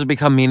back. And does it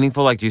become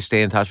meaningful? Like, do you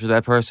stay in touch with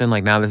that person?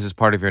 Like, now this is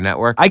part of your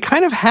network? I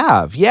kind of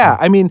have, yeah.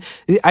 I mean,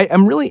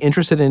 I'm really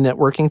interested in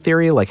networking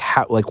theory, like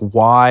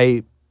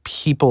why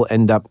people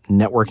end up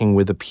networking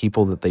with the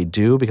people that they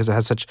do, because it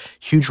has such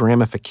huge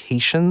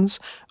ramifications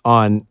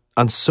on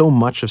so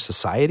much of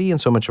society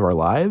and so much of our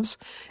lives.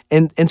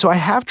 And so I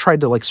have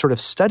tried to like sort of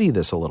study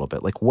this a little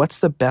bit, like what's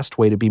the best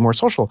way to be more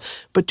social?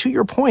 But to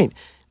your point,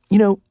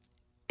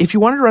 if you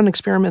wanted to run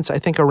experiments, I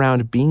think,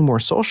 around being more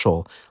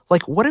social,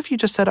 like what if you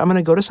just said, I'm going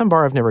to go to some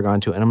bar I've never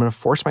gone to and I'm going to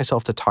force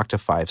myself to talk to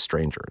 5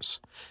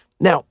 strangers.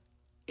 Now,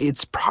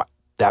 it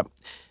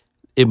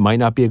might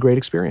not be a great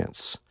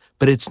experience,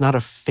 but it's not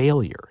a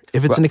failure.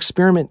 If it's an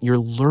experiment, you're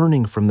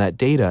learning from that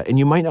data, and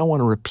you might not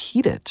want to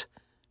repeat it,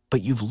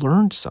 but you've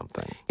learned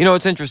something.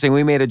 It's interesting.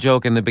 We made a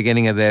joke in the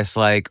beginning of this,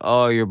 like,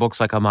 oh, your book's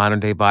like a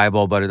modern-day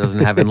Bible, but it doesn't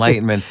have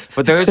enlightenment.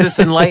 But there is this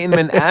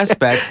enlightenment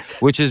aspect,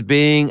 which is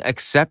being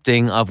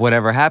accepting of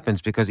whatever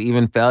happens, because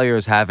even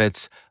failures have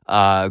its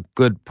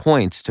good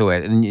points to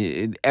it. And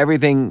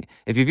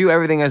if you view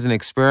everything as an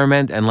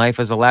experiment and life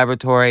as a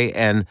laboratory,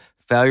 and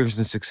failures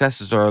and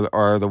successes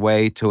are the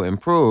way to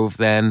improve,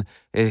 then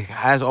it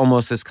has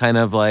almost this kind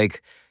of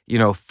like,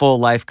 full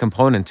life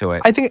component to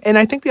it. I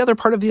think the other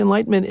part of the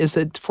enlightenment is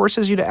that it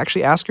forces you to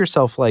actually ask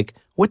yourself, like,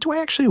 what do I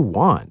actually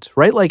want,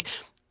 right? Like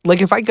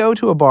if I go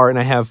to a bar and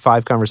I have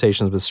 5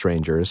 conversations with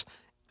strangers,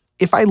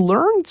 if I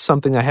learned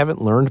something I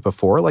haven't learned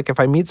before, like if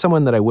I meet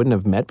someone that I wouldn't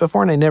have met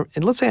before, and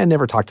let's say I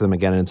never talk to them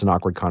again and it's an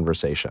awkward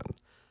conversation,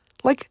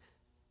 like,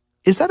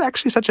 is that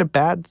actually such a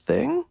bad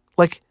thing?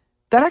 Like,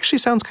 that actually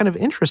sounds kind of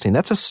interesting.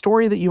 That's a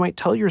story that you might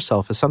tell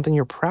yourself as something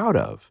you're proud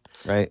of.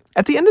 Right.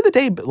 At the end of the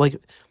day, like,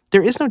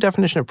 there is no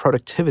definition of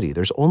productivity.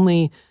 There's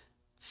only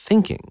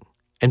thinking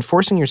and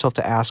forcing yourself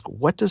to ask,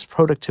 what does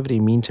productivity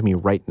mean to me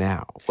right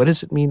now? What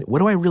does it mean? What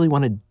do I really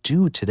want to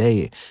do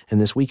today and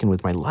this weekend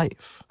with my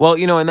life? Well,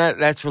 and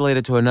that's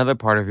related to another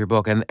part of your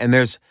book. And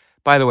there's,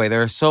 by the way,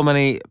 there are so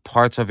many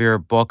parts of your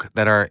book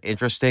that are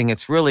interesting.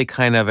 It's really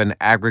kind of an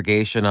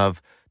aggregation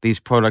of these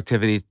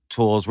productivity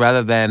tools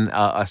rather than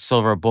a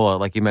silver bullet,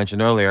 like you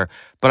mentioned earlier.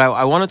 But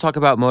I want to talk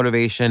about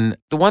motivation.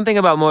 The one thing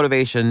about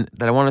motivation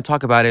that I want to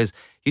talk about is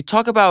You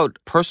talk about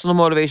personal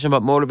motivation,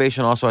 but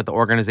motivation also at the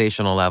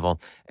organizational level.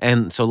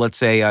 And so let's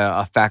say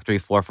a factory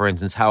floor, for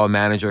instance, how a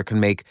manager can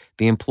make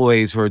the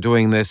employees who are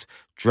doing this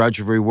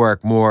drudgery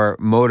work more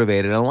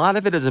motivated. And a lot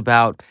of it is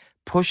about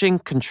pushing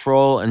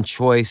control and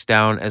choice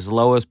down as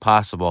low as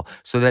possible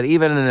so that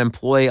even an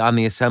employee on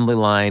the assembly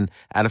line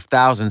out of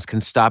thousands can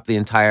stop the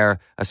entire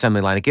assembly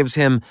line. It gives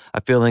him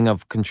a feeling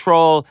of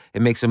control.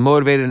 It makes him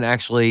motivated. And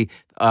actually,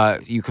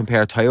 you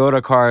compare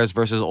Toyota cars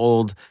versus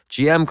old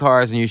GM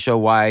cars, and you show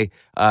why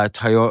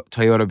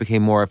Toyota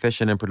became more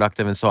efficient and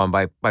productive and so on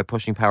by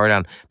pushing power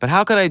down. But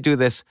how can I do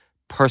this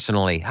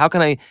personally? How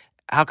can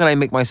I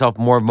make myself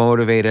more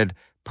motivated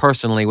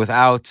personally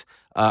without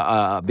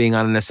being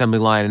on an assembly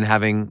line and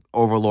having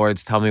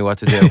overlords tell me what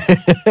to do?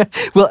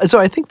 Well, so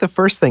I think the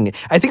first thing,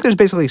 I think there's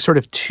basically sort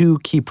of two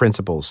key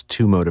principles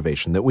to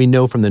motivation that we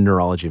know from the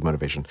neurology of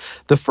motivation.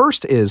 The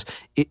first is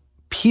if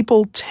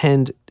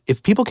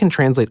people can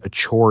translate a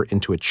chore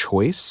into a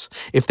choice,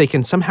 if they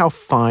can somehow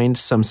find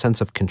some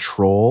sense of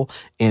control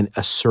and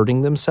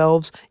asserting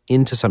themselves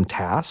into some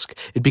task,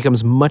 it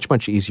becomes much,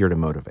 much easier to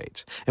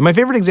motivate. And my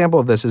favorite example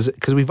of this is,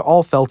 because we've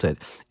all felt it,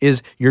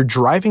 is you're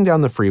driving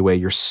down the freeway,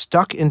 you're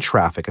stuck in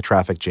traffic, a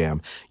traffic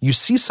jam, you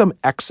see some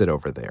exit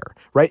over there,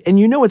 right? And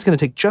you know it's going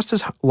to take just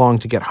as long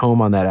to get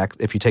home on that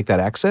if you take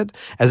that exit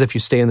as if you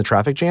stay in the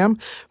traffic jam,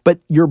 but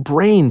your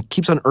brain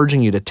keeps on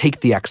urging you to take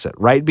the exit,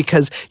 right?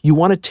 Because you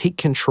want to take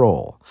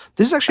control.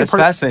 This is actually That's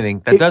fascinating.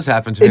 That does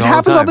happen to me all the time. It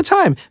happens all the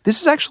time.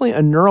 This is actually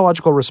a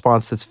neurological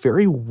response that's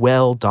very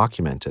well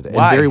documented and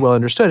very well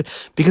understood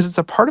because it's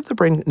a part of the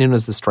brain known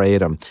as the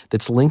striatum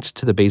that's linked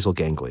to the basal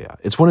ganglia.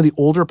 It's one of the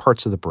older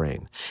parts of the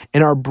brain.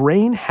 And our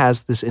brain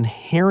has this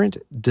inherent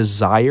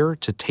desire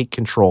to take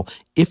control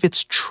if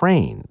it's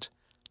trained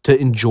to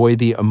enjoy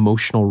the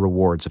emotional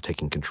rewards of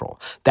taking control.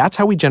 That's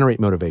how we generate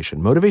motivation.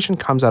 Motivation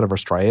comes out of our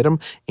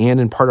striatum and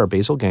in part our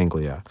basal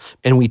ganglia.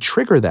 And we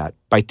trigger that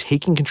by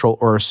taking control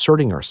or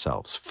asserting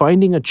ourselves,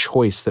 finding a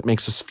choice that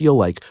makes us feel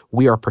like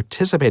we are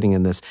participating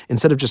in this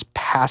instead of just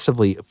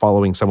passively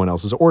following someone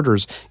else's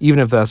orders, even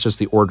if that's just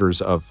the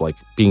orders of like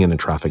being in a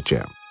traffic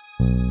jam.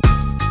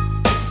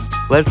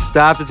 Let's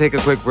stop to take a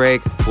quick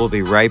break. We'll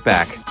be right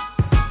back.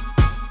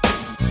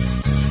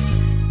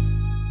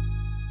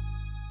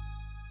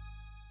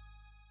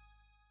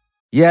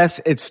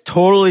 Yes, it's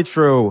totally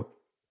true.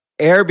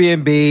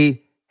 Airbnb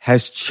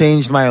has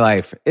changed my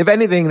life. If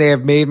anything, they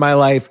have made my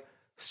life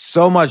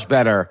so much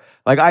better.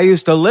 Like I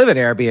used to live in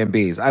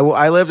Airbnbs.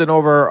 I lived in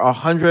over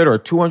 100 or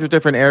 200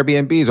 different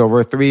Airbnbs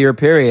over a 3-year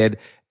period,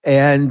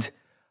 and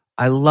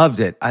I loved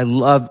it.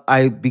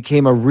 I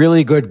became a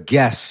really good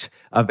guest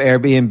of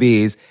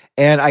Airbnbs,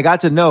 and I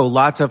got to know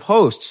lots of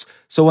hosts.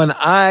 So when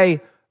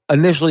I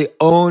initially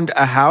owned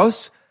a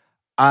house,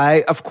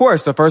 of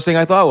course, the first thing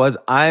I thought was,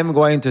 I'm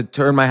going to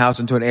turn my house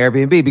into an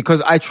Airbnb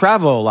because I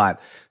travel a lot.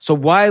 So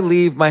why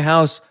leave my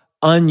house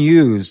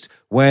unused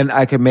when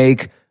I can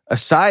make a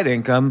side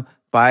income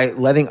by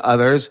letting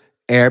others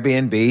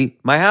Airbnb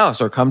my house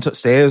or come to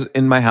stay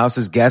in my house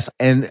as guests?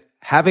 And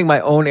having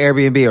my own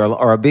Airbnb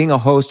or being a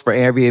host for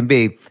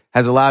Airbnb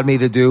has allowed me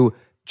to do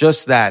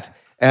just that.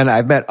 And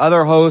I've met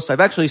other hosts. I've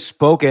actually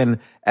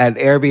spoken at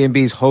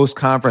Airbnb's host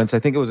conference. I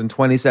think it was in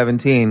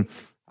 2017.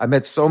 I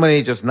met so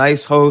many just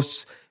nice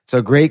hosts. It's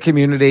a great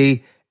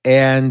community.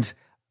 And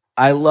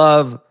I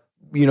love,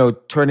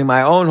 turning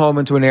my own home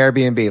into an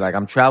Airbnb. Like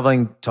I'm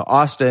traveling to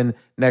Austin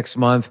next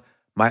month.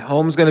 My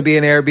home's going to be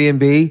an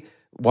Airbnb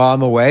while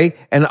I'm away,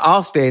 and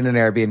I'll stay in an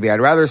Airbnb.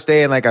 I'd rather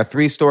stay in like a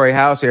 3-story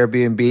house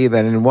Airbnb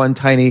than in one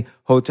tiny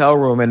hotel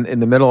room in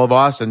the middle of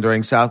Austin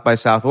during South by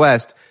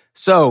Southwest.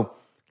 So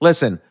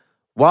listen,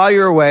 while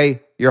you're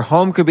away, your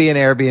home could be an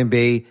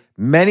Airbnb.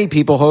 Many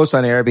people host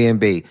on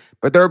Airbnb,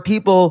 but there are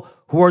people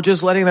who are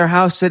just letting their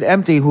house sit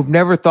empty, who've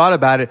never thought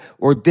about it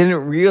or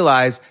didn't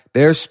realize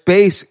their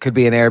space could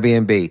be an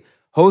Airbnb.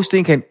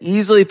 Hosting can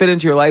easily fit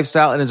into your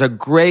lifestyle and is a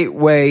great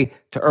way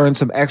to earn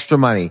some extra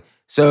money.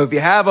 So if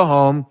you have a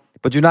home,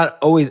 but you're not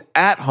always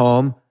at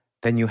home,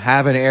 then you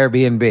have an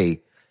Airbnb.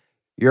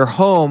 Your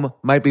home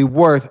might be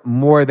worth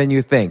more than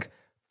you think.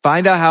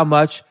 Find out how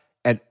much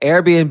at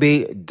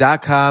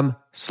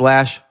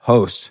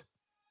airbnb.com/host.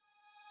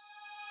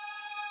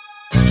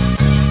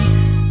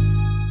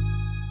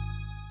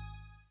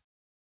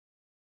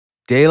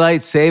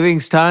 Daylight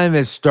savings time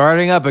is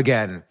starting up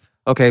again.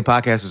 Okay,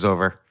 podcast is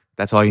over.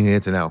 That's all you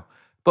needed to know.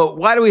 But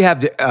why do we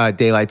have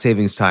daylight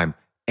savings time?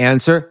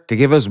 Answer: to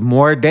give us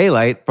more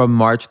daylight from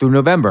March through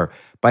November.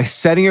 By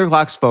setting your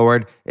clocks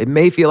forward, it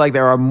may feel like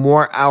there are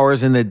more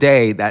hours in the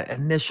day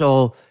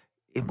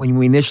when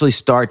we initially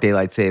start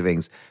daylight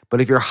savings.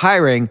 But if you're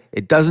hiring,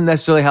 it doesn't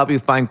necessarily help you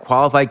find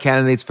qualified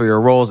candidates for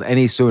your roles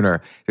any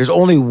sooner. There's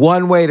only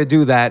one way to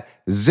do that: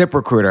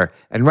 ZipRecruiter.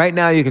 And right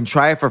now you can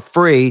try it for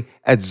free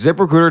at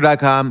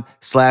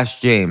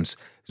ZipRecruiter.com/James.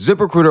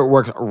 ZipRecruiter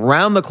works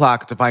around the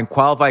clock to find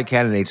qualified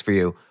candidates for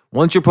you.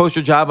 Once you post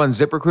your job on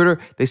ZipRecruiter,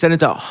 they send it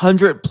to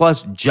 100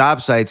 plus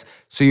job sites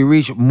so you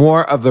reach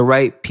more of the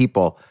right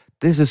people.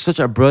 this is such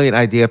a brilliant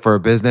idea for a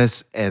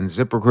business, and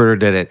ZipRecruiter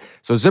did it.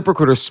 So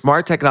ZipRecruiter's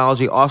smart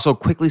technology also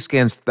quickly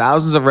scans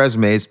thousands of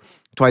resumes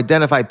to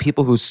identify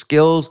people whose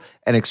skills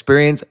and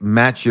experience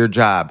match your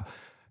job.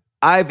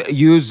 I've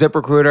used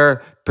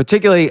ZipRecruiter,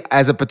 particularly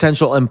as a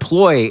potential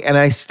employee, and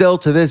I still,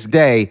 to this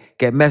day,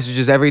 get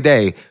messages every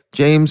day.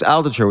 James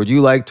Altucher, would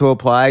you like to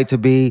apply to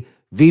be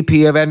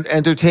VP of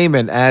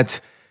Entertainment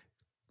at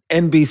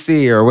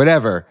NBC or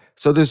whatever?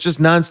 So there's just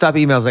nonstop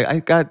emails. Like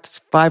I got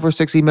 5 or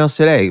 6 emails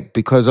today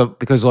because a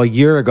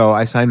year ago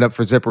I signed up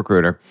for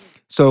ZipRecruiter.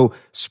 So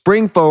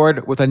spring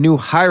forward with a new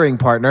hiring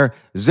partner,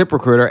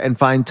 ZipRecruiter, and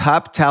find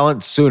top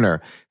talent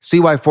sooner. See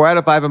why 4 out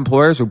of 5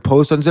 employers who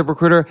post on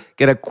ZipRecruiter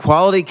get a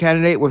quality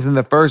candidate within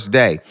the first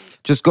day.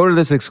 Just go to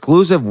this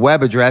exclusive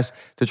web address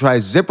to try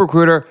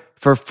ZipRecruiter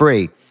for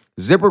free.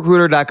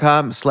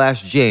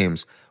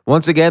 ZipRecruiter.com/James.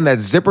 Once again,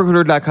 that's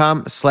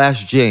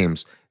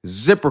ZipRecruiter.com/James.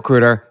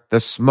 ZipRecruiter, the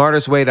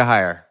smartest way to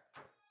hire.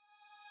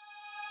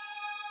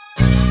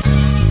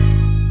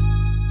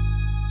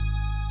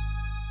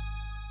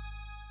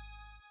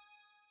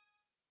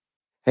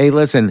 Hey,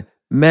 listen,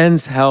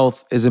 men's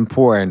health is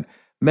important.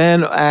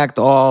 Men act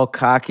all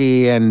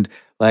cocky and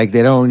like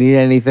they don't need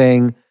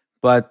anything.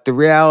 But the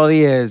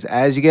reality is,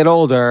 as you get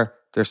older,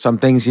 there's some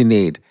things you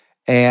need.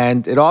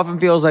 And it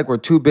often feels like we're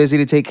too busy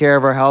to take care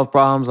of our health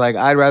problems. Like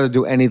I'd rather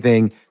do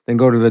anything than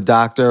go to the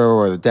doctor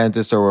or the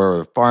dentist or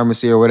the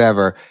pharmacy or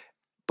whatever.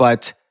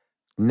 But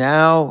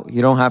now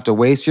you don't have to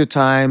waste your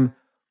time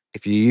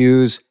if you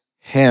use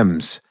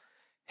Hims.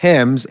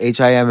 Hims,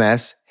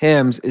 H-I-M-S,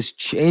 Hims is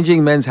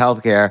changing men's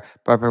healthcare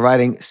by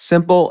providing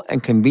simple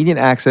and convenient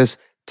access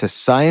to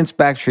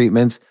science-backed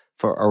treatments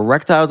for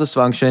erectile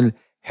dysfunction,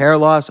 hair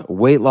loss,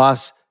 weight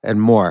loss,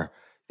 and more.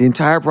 The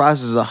entire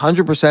process is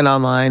 100%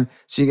 online,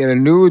 so you get a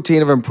new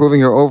routine of improving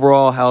your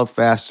overall health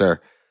faster.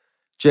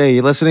 Jay,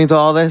 you listening to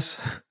all this?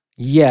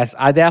 Yes,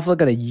 I definitely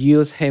gonna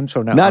use Hims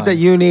from now on. Not that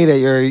you need it.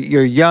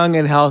 You're young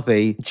and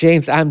healthy.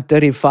 James, I'm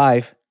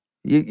 35.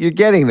 You're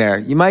getting there.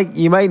 You might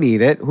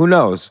need it. Who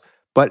knows?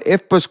 But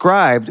if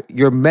prescribed,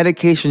 your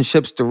medication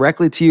ships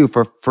directly to you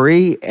for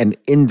free and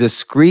in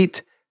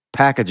discreet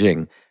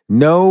packaging.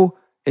 No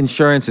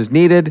insurance is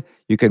needed.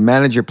 You can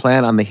manage your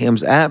plan on the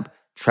Hims app,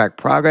 track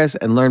progress,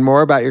 and learn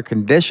more about your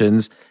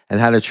conditions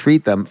and how to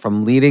treat them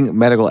from leading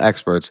medical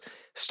experts.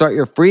 Start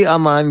your free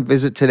online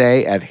visit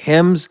today at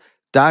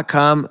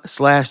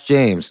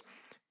hims.com/James.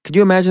 Could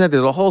you imagine that?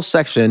 There's a whole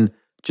section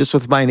just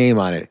with my name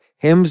on it.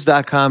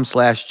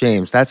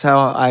 hims.com/James. That's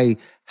how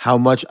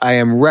much I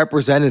am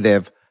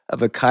representative of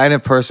the kind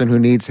of person who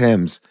needs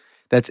Hims.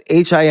 That's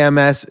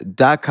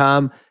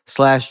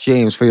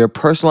HIMS.com/James for your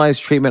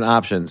personalized treatment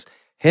options.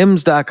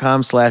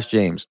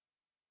 HIMS.com/James.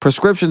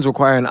 Prescriptions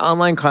require an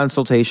online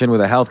consultation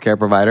with a healthcare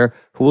provider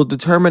who will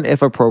determine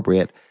if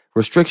appropriate.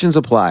 Restrictions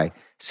apply.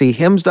 See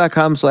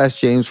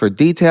HIMS.com/James for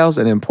details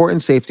and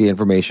important safety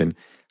information.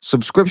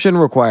 Subscription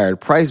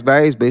required. Price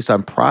varies based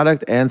on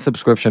product and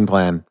subscription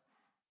plan.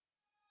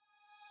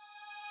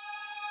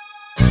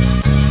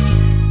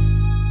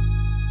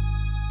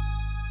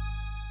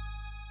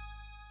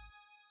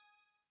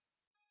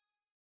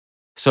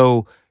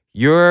 So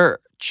your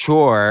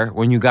chore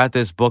when you got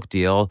this book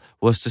deal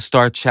was to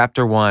start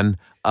chapter 1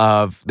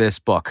 of this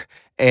book.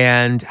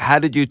 And how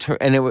did you turn?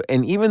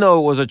 And even though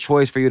it was a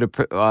choice for you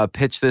to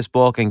pitch this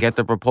book and get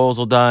the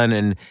proposal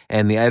done,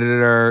 and the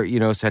editor,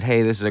 said,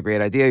 "Hey, this is a great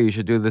idea. You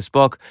should do this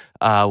book.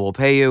 We'll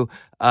pay you."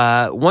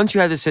 Once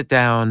you had to sit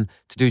down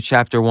to do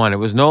chapter 1, it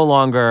was no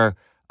longer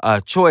a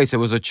choice, it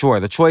was a chore.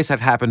 The choice had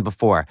happened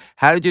before.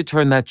 How did you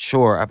turn that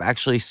chore of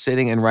actually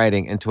sitting and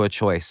writing into a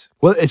choice?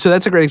 Well, so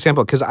that's a great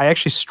example because I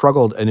actually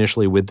struggled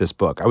initially with this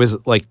book. I was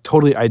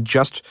I'd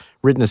just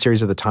written a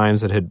series of the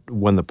Times that had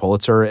won the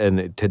Pulitzer and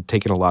it had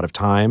taken a lot of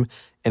time.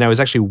 And I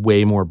was actually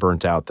way more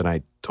burnt out than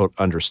I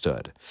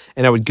understood.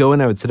 And I would go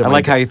and I would sit at I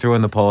like how you threw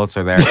in the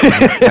Pulitzer there.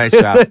 Nice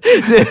job.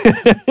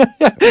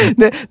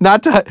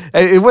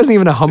 It wasn't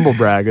even a humble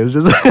brag. It was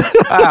just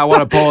I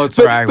want a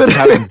Pulitzer. I was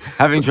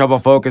having trouble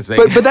focusing.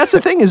 But that's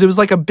the thing is it was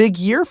like a big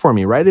year for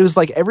me, right? It was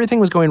like everything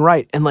was going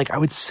right. And like I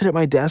would sit at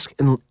my desk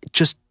and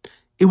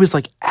it was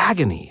like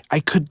agony. I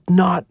could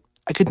not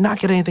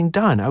get anything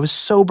done. I was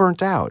so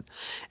burnt out.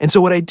 And so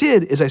what I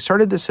did is I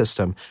started this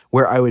system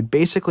where I would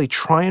basically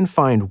try and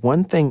find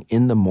one thing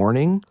in the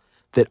morning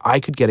that I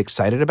could get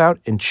excited about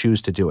and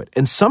choose to do it.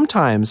 And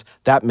sometimes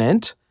that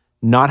meant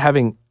not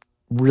having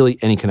really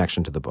any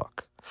connection to the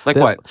book. Like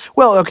what?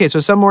 Well, okay, so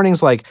some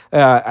mornings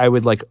I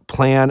would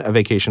plan a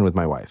vacation with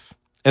my wife.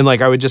 And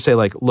I would just say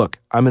look,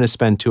 I'm going to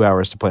spend 2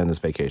 hours to plan this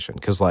vacation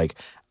because I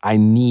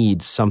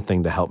need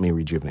something to help me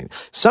rejuvenate.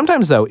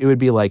 Sometimes though, it would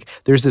be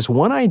there's this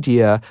one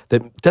idea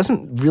that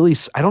doesn't really,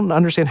 I don't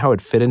understand how it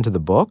fit into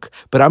the book,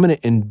 but I'm going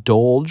to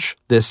indulge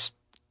this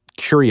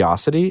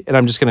curiosity, and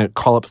I'm just going to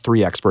call up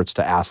 3 experts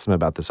to ask them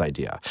about this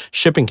idea.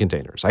 Shipping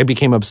containers. I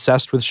became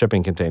obsessed with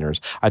shipping containers.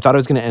 I thought I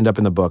was going to end up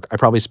in the book. I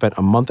probably spent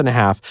a month and a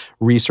half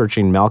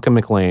researching Malcolm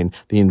McLean,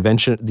 the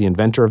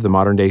inventor of the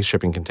modern day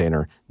shipping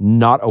container.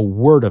 Not a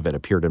word of it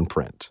appeared in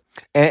print.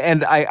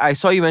 And I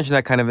saw you mention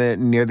that kind of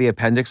near the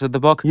appendix of the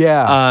book.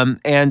 Yeah.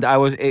 And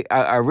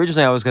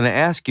originally I was going to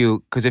ask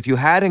you, because if you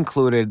had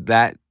included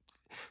that,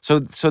 so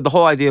the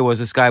whole idea was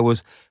this guy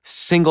was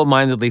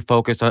single-mindedly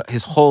focused on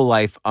his whole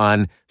life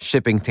on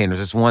shipping containers.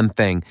 It's one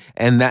thing,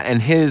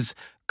 and his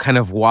kind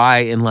of why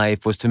in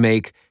life was to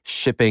make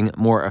shipping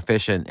more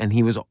efficient, and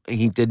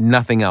he did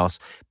nothing else.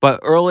 But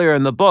earlier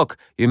in the book,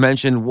 you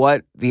mentioned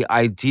what the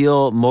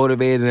ideal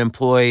motivated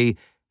employee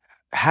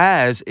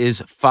has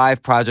is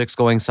 5 projects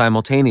going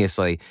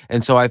simultaneously,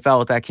 and so I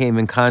felt that came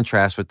in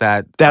contrast with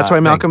that. That's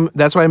why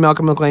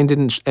Malcolm McLean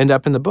didn't end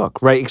up in the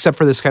book, right? Except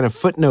for this kind of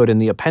footnote in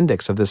the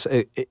appendix of this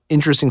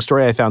interesting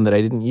story I found that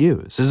I didn't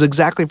use. This is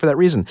exactly for that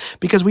reason,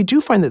 because we do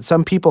find that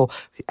some people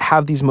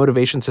have these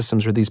motivation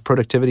systems or these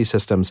productivity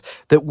systems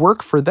that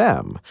work for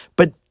them,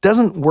 but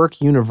doesn't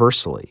work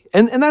universally.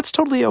 And that's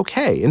totally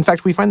okay. In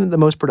fact, we find that the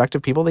most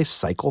productive people, they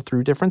cycle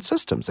through different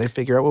systems. They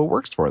figure out what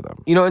works for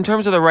them. You know, in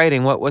terms of the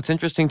writing, what's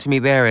interesting to me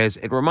there is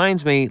it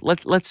reminds me,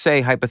 let's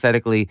say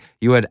hypothetically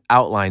you had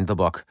outlined the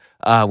book,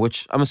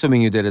 which I'm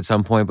assuming you did at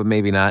some point, but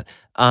maybe not.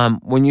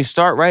 When you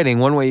start writing,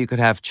 one way you could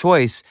have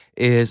choice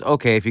is,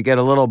 okay, if you get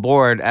a little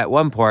bored at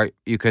one part,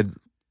 you could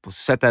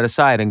set that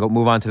aside and go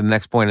move on to the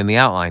next point in the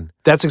outline.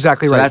 That's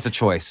exactly right. So that's a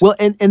choice. Well,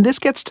 and this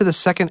gets to the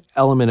second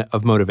element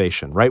of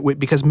motivation, right?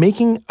 Because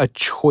making a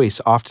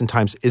choice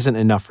oftentimes isn't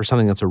enough for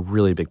something that's a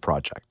really big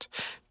project.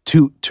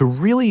 To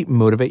really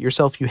motivate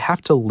yourself, you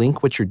have to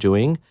link what you're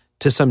doing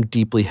to some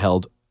deeply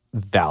held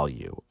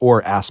value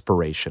or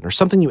aspiration or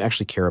something you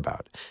actually care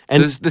about.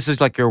 And so this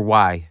is like your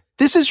why.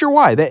 This is your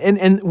why.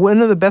 And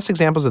one of the best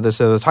examples of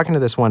this, I was talking to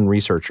this one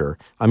researcher.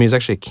 He was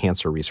actually a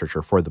cancer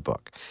researcher for the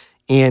book.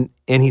 And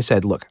he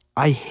said, look,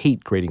 I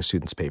hate grading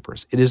students'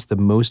 papers. It is the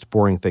most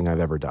boring thing I've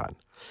ever done.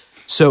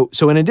 So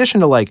in addition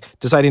to like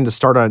deciding to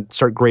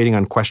start grading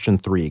on question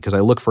 3, because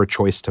I look for a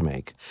choice to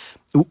make,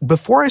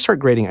 before I start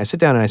grading, I sit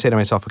down and I say to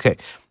myself, okay,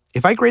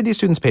 if I grade these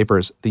students'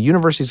 papers, the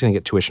university is going to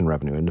get tuition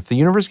revenue. And if the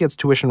university gets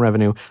tuition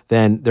revenue,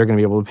 then they're going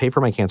to be able to pay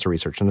for my cancer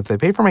research. And if they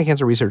pay for my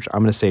cancer research,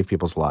 I'm going to save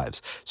people's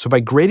lives. So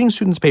by grading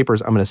students'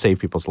 papers, I'm going to save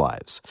people's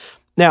lives.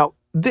 Now,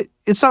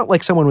 it's not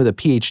like someone with a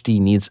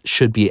PhD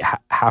should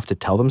have to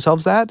tell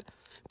themselves that,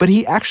 but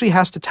he actually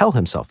has to tell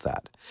himself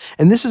that.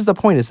 And this is the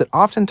point, is that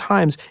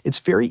oftentimes it's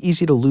very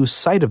easy to lose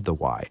sight of the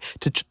why,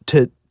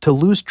 to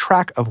lose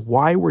track of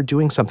why we're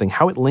doing something,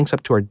 how it links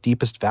up to our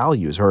deepest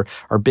values or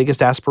our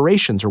biggest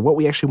aspirations or what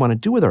we actually want to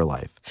do with our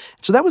life.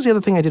 So that was the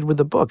other thing I did with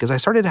the book, is I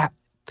started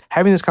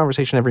having this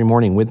conversation every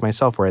morning with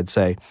myself where I'd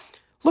say,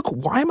 look,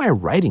 why am I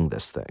writing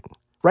this thing?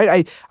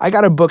 Right? I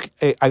got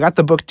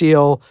the book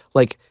deal,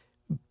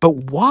 but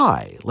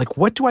why?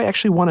 What do I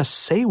actually want to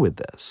say with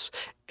this?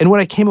 And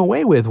what I came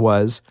away with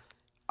was,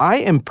 I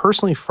am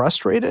personally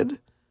frustrated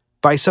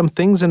by some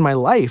things in my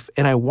life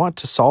and I want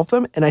to solve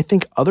them. And I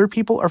think other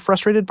people are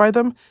frustrated by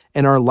them,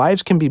 and our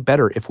lives can be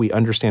better if we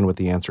understand what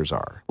the answers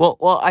are.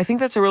 Well, I think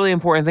that's a really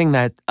important thing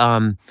that,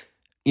 and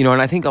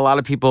I think a lot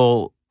of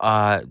people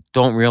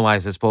don't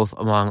realize this, both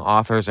among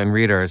authors and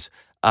readers,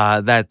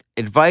 that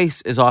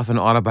advice is often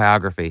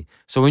autobiography.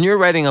 So when you're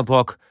writing a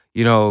book,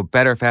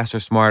 Better,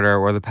 Faster, Smarter,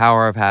 or The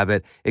Power of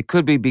Habit, it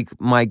could be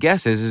my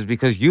guess is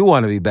because you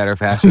want to be better,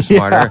 faster,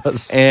 smarter.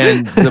 Yes.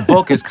 And the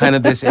book is kind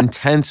of this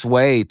intense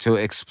way to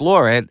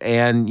explore it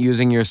and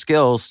using your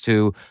skills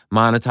to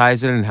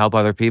monetize it and help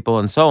other people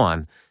and so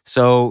on.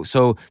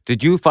 So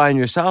did you find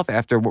yourself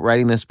after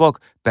writing this book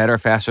better,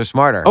 faster,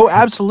 smarter? Oh,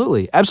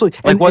 absolutely. Absolutely.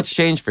 And what's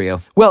changed for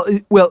you? Well,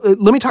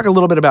 let me talk a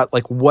little bit about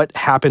what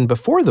happened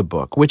before the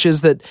book, which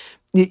is that,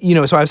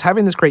 so I was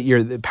having this great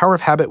year. The Power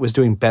of Habit was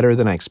doing better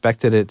than I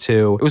expected it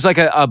to. It was like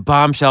a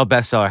bombshell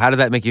bestseller. How did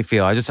that make you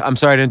feel? I'm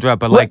sorry to interrupt,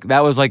 but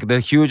that was like the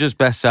hugest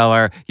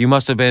bestseller. You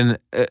must have been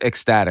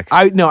ecstatic.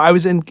 I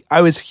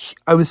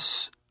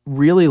was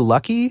really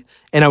lucky,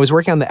 and I was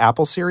working on the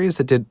Apple series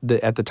that did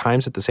at the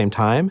Times at the same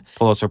time.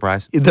 Pulitzer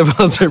Prize. The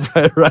Pulitzer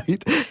Prize,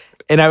 right?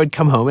 And I would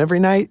come home every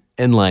night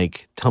and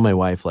tell my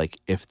wife,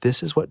 if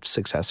this is what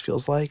success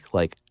feels like,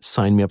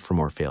 sign me up for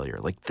more failure.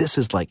 This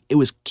is it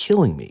was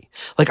killing me.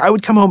 I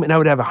would come home and I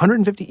would have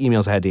 150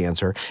 emails I had to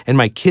answer, and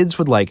my kids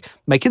would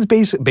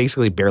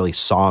basically barely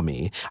saw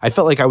me. I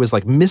felt like I was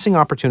missing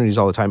opportunities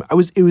all the time.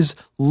 It was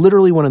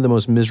literally one of the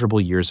most miserable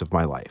years of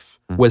my life,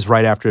 was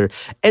right after.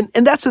 And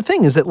that's the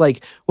thing, is that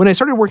when I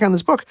started working on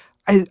this book,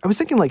 I was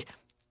thinking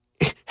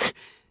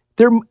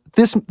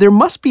there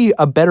must be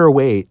a better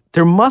way.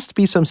 There must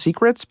be some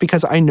secrets,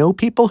 because I know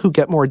people who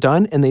get more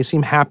done and they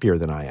seem happier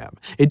than I am.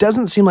 It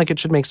doesn't seem like it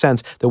should make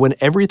sense that when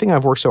everything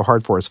I've worked so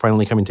hard for is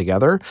finally coming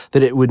together,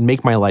 that it would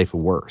make my life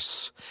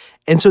worse.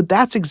 And so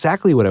that's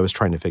exactly what I was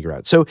trying to figure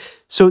out. So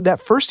that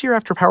first year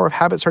after Power of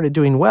Habit started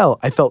doing well,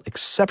 I felt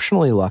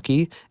exceptionally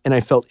lucky and I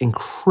felt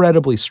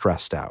incredibly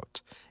stressed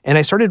out. And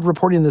I started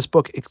reporting this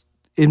book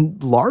in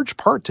large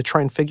part to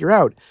try and figure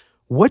out,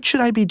 what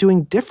should I be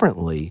doing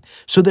differently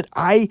so that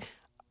I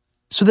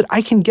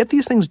can get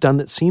these things done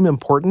that seem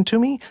important to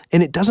me,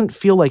 and it doesn't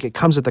feel like it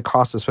comes at the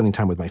cost of spending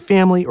time with my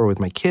family or with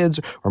my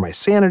kids or my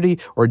sanity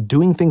or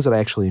doing things that I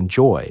actually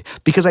enjoy.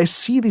 Because I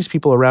see these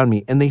people around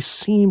me, and they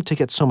seem to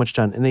get so much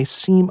done, and they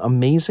seem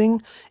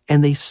amazing,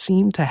 and they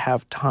seem to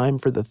have time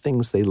for the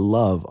things they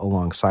love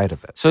alongside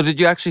of it. So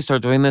did you actually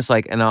start doing this?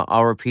 Like, and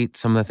I'll repeat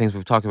some of the things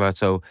we've talked about.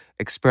 So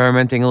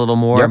experimenting a little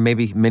more,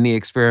 maybe mini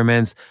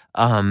experiments,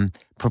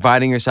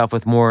 providing yourself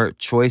with more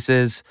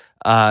choices.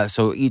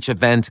 So each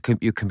event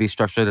you can be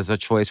structured as a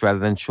choice rather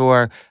than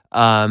chore.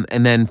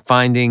 And then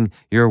finding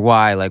your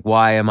why, like,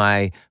 why am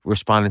I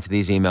responding to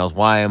these emails?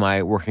 Why am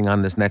I working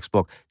on this next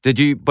book? Did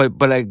you,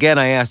 but again,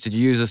 I asked, did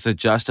you use this to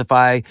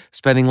justify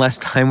spending less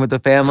time with the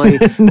family?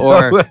 No.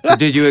 Or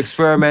did you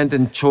experiment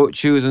and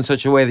choose in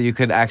such a way that you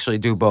could actually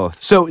do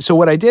both? So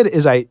what I did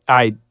is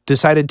I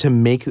decided to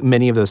make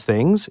many of those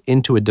things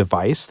into a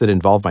device that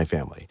involved my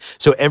family.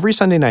 So every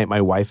Sunday night,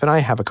 my wife and I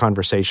have a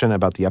conversation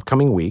about the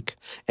upcoming week,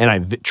 and I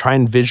try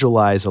and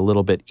visualize a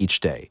little bit each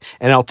day.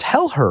 And I'll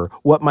tell her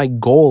what my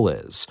goal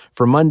is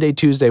for Monday,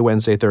 Tuesday,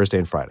 Wednesday, Thursday,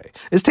 and Friday.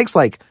 This takes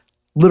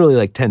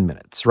literally 10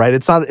 minutes, right?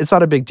 It's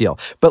not a big deal,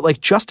 but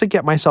just to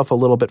get myself a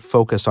little bit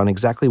focused on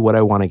exactly what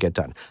I want to get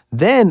done.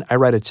 Then I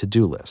write a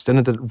to-do list. And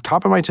at the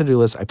top of my to-do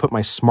list, I put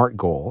my SMART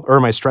goal or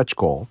my stretch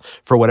goal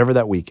for whatever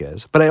that week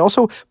is. But I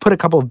also put a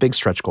couple of big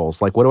stretch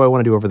goals, like what do I want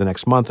to do over the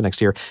next month, the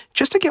next year,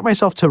 just to get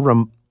myself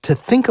to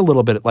think a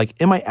little bit,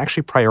 am I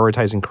actually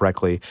prioritizing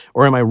correctly?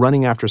 Or am I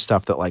running after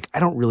stuff that I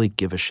don't really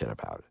give a shit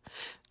about?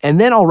 And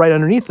then I'll write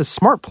underneath the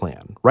SMART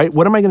plan, right?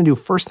 What am I going to do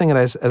first thing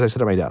as I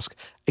sit at my desk?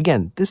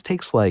 Again, this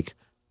takes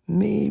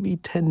maybe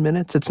 10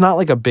 minutes. It's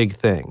not a big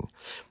thing.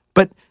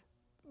 But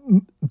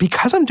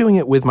because I'm doing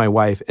it with my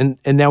wife, and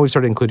now we've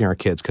started including our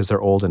kids because they're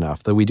old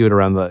enough that we do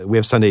it we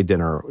have Sunday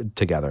dinner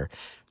together.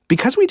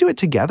 Because we do it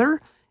together,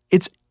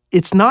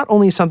 it's not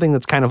only something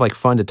that's kind of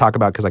fun to talk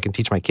about because I can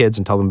teach my kids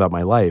and tell them about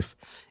my life.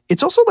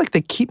 It's also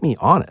they keep me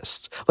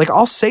honest.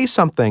 I'll say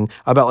something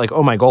about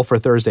oh, my goal for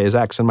Thursday is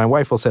X, and my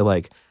wife will say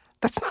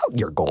that's not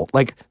your goal.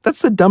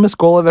 That's the dumbest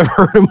goal I've ever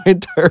heard in my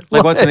entire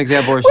life. What's an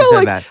example where she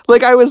said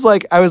that? I was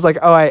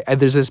oh,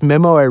 there's this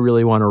memo I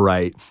really want to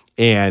write.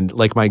 And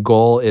my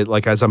goal is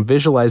as I'm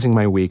visualizing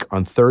my week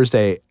on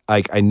Thursday,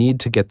 I need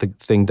to get the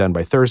thing done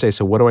by Thursday.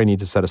 So what do I need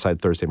to set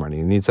aside Thursday morning?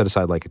 I need to set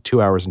aside 2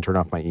 hours and turn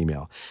off my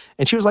email.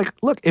 And she was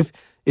look, if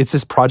it's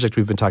this project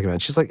we've been talking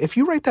about, she's if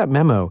you write that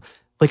memo,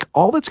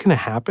 all that's going to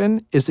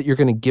happen is that you're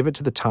going to give it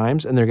to the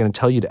Times and they're going to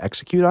tell you to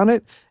execute on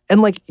it.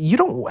 And you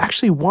don't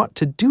actually want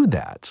to do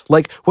that.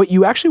 What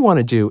you actually want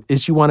to do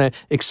is you want to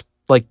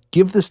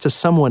give this to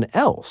someone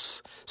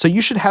else. So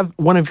you should have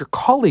one of your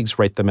colleagues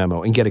write the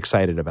memo and get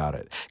excited about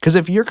it. Because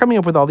if you're coming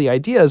up with all the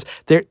ideas,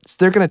 they're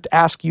going to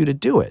ask you to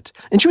do it.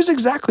 And she was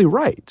exactly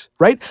right?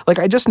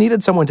 I just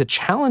needed someone to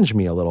challenge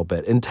me a little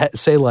bit and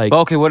say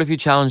okay, what if you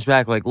challenge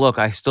back? Look,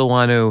 I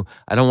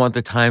don't want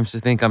the Times to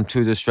think I'm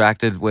too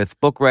distracted with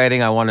book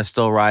writing. I want to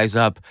still rise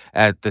up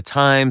at the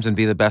Times and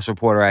be the best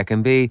reporter I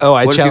can be. Oh,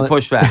 what if you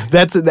push back?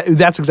 That's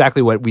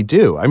exactly what we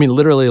do. I mean,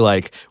 literally,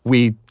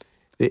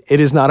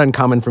 it is not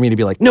uncommon for me to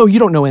be no, you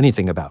don't know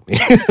anything about me,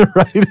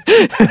 right?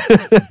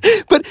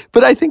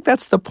 but I think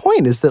that's the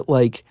point is that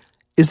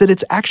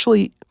it's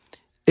actually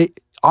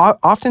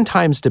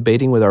oftentimes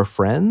debating with our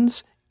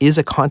friends is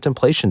a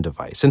contemplation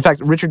device. In fact,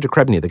 Richard de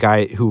Crespigny, the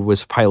guy who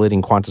was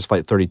piloting Qantas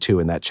Flight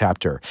 32 in that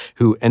chapter,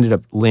 who ended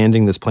up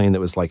landing this plane that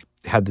was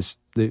had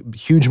the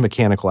huge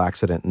mechanical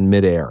accident in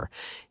midair.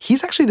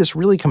 He's actually this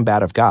really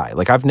combative guy.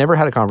 I've never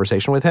had a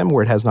conversation with him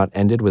where it has not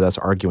ended with us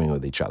arguing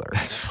with each other.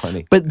 That's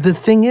funny. But the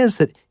thing is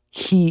that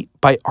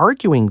by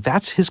arguing,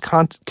 that's his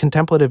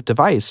contemplative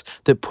device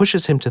that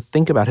pushes him to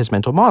think about his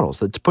mental models,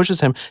 that pushes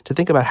him to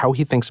think about how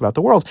he thinks about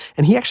the world.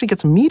 And he actually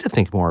gets me to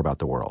think more about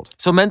the world.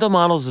 So mental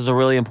models is a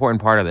really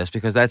important part of this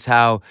because that's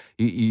how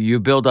you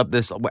build up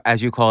this,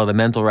 as you call it, a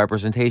mental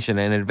representation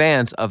in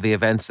advance of the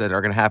events that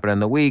are going to happen in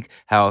the week,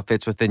 how it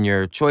fits within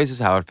your choices,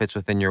 how it fits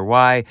within your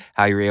why,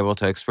 how you're able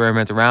to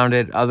experiment around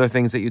it, other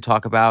things that you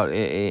talk about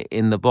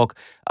in the book.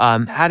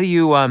 How do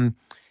you...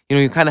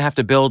 you kind of have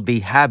to build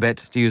the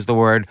habit, to use the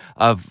word,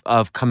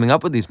 of coming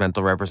up with these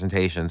mental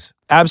representations.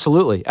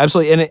 Absolutely.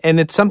 And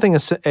it's something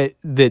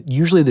that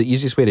usually the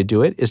easiest way to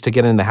do it is to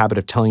get in the habit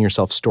of telling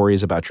yourself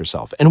stories about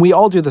yourself. And we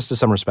all do this to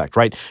some respect,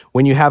 right?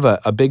 When you have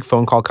a big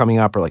phone call coming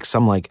up or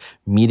some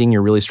meeting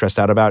you're really stressed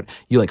out about,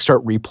 you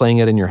start replaying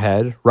it in your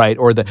head, right?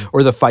 Or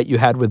the fight you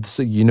had with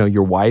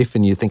your wife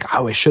and you think,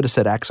 oh, I should have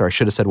said X or I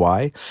should have said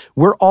Y.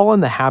 We're all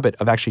in the habit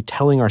of actually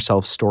telling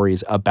ourselves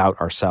stories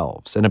about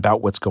ourselves and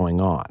about what's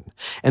going on.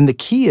 And the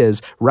key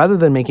is, rather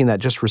than making that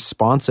just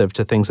responsive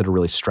to things that are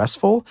really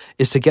stressful,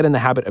 is to get in the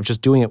habit of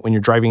just doing it when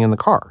you're driving in the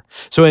car.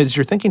 So as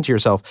you're thinking to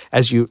yourself,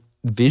 as you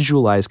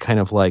visualize kind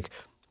of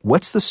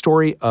what's the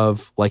story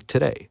of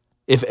today?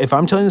 If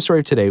I'm telling the story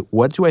of today,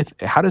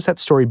 how does that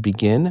story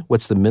begin?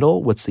 What's the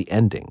middle? What's the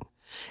ending?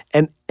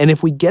 And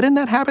if we get in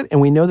that habit,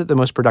 and we know that the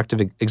most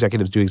productive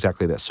executives do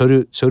exactly this,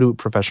 so do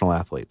professional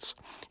athletes.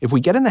 If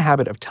we get in the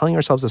habit of telling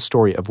ourselves a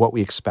story of what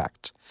we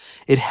expect,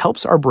 it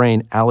helps our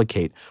brain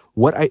allocate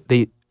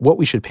what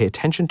we should pay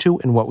attention to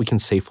and what we can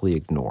safely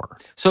ignore.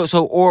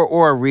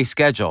 Or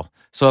reschedule.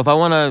 So if I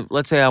want to,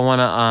 let's say I want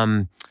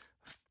to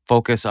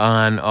focus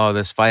on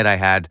this fight I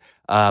had,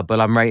 but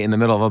I'm right in the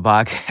middle of a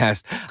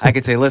podcast, I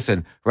could say,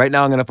 listen, right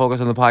now I'm going to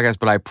focus on the podcast,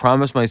 but I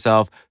promise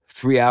myself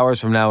 3 hours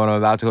from now when I'm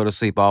about to go to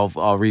sleep, I'll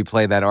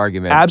replay that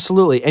argument.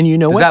 Absolutely. And you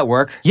know what? Does that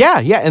work? Yeah.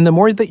 And the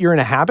more that you're in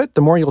a habit,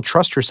 the more you'll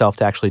trust yourself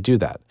to actually do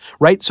that,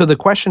 right? So the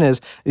question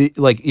is,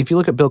 like, if you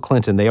look at Bill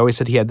Clinton, they always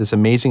said he had this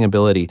amazing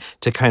ability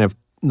to kind of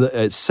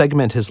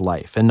segment his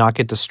life and not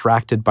get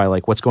distracted by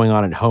like what's going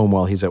on at home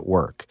while he's at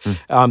work.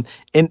 And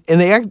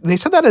they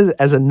said that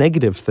as a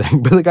negative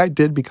thing, but the guy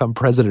did become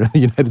president of the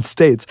United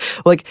States.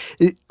 Like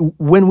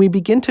when we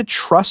begin to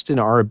trust in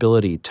our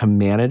ability to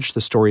manage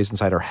the stories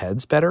inside our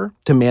heads better,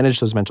 to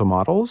manage those mental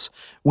models,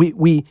 we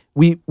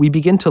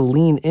begin to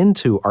lean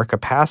into our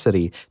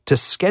capacity to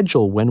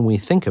schedule when we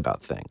think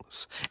about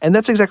things. And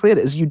that's exactly it,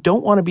 is you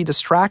don't want to be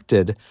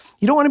distracted.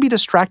 You don't want to be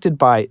distracted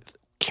by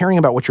caring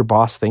about what your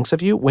boss thinks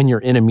of you when you're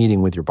in a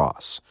meeting with your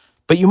boss.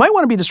 But you might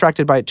want to be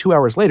distracted by it 2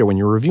 hours later when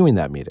you're reviewing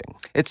that meeting.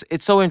 It's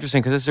so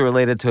interesting because this is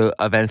related to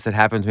events that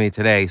happened to me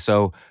today.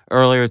 So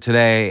earlier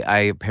today, I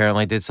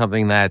apparently did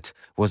something that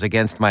was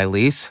against my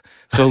lease.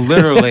 So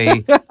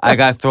literally, I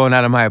got thrown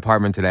out of my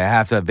apartment today. I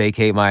have to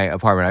vacate my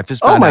apartment. I've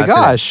just found out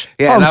gosh.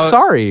 Today. Yeah, I'm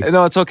sorry.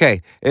 No, it's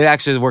okay. It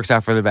actually works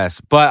out for the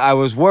best. But I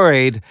was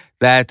worried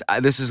that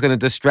this is going to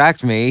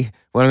distract me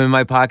when I'm in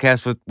my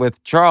podcast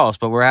with Charles,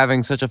 but we're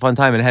having such a fun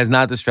time. It has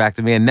not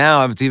distracted me. And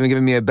now it's even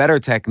giving me a better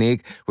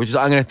technique, which is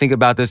I'm going to think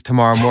about this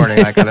tomorrow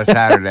morning, like on a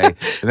Saturday,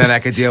 and then I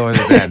could deal with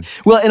it then.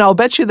 Well, and I'll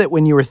bet you that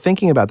when you were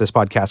thinking about this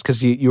podcast,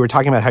 because you were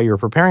talking about how you were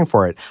preparing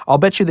for it, I'll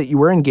bet you that you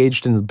were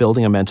engaged in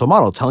building a mental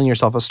model, telling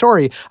yourself a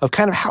story of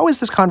kind of how is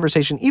this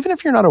conversation, even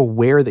if you're not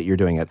aware that you're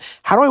doing it,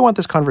 how do I want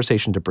this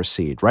conversation to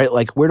proceed, right?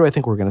 Like, where do I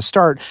think we're going to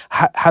start?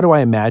 How do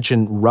I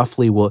imagine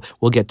roughly we'll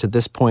get to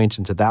this point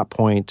and to that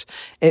point?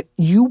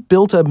 You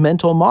built a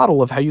mental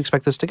model of how you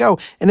expect this to go.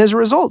 And as a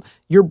result,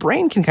 your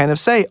brain can kind of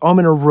say, I'm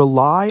going to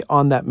rely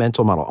on that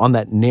mental model, on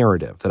that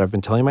narrative that I've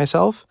been telling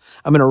myself.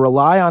 I'm going to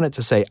rely on it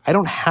to say, I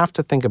don't have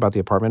to think about the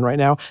apartment right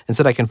now.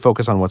 Instead, I can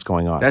focus on what's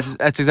going on.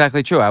 That's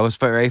exactly true. I was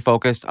very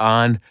focused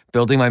on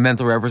building my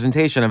mental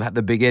representation of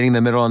the beginning,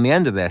 the middle, and the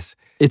end of this.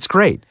 It's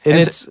great. And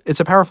it's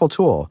a powerful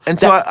tool. And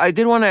so I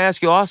did want to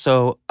ask you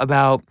also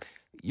about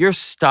your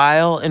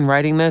style in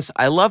writing this.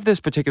 I love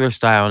this particular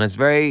style, and it's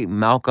very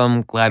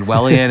Malcolm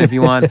Gladwellian, if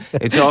you want.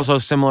 It's also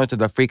similar to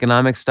the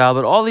Freakonomics style,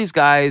 but all these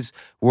guys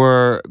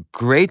were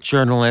great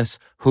journalists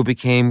who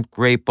became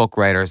great book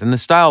writers. And the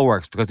style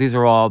works because these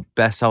are all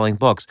best-selling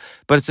books.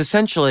 But it's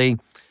essentially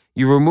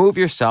you remove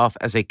yourself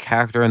as a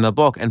character in the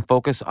book and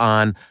focus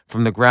on,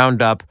 from the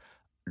ground up,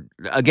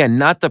 again,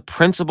 not the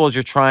principles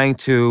you're trying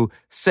to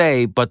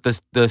say, but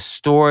the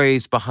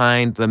stories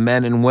behind the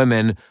men and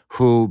women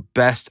who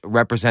best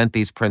represent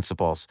these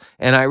principles.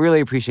 And I really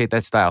appreciate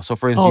that style. So,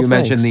 for instance, you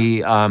mentioned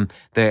the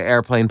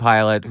airplane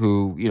pilot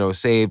who,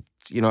 saved,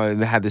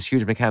 had this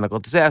huge mechanical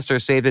disaster,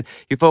 saved it.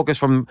 You focus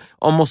from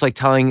almost like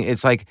telling,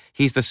 it's like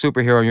he's the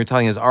superhero and you're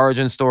telling his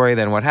origin story,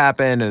 then what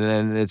happened, and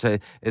then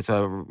it's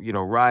a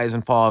rise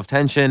and fall of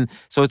tension.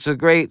 So it's a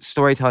great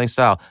storytelling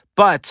style.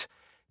 But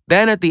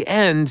then at the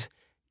end,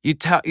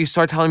 you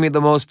start telling me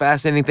the most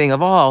fascinating thing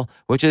of all,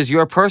 which is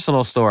your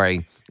personal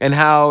story and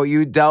how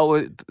you dealt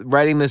with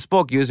writing this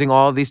book using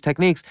all of these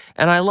techniques.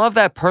 And I love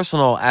that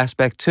personal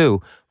aspect too.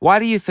 Why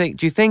do you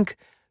think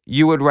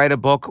you would write a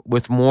book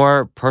with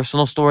more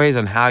personal stories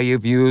and how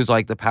you've used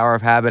like the power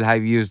of habit, how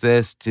you've used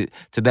this to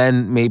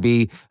then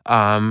maybe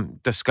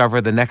discover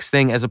the next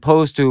thing, as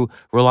opposed to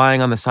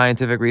relying on the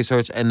scientific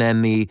research and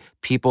then the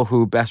people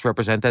who best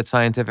represent that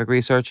scientific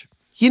research?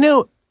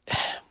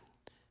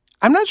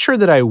 I'm not sure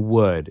that I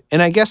would.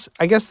 And I guess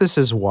this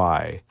is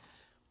why.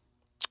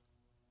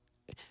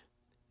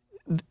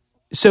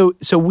 So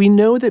we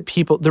know that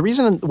the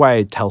reason why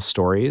I tell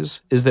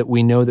stories is that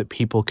we know that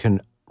people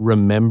can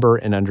remember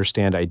and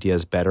understand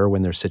ideas better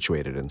when they're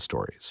situated in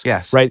stories.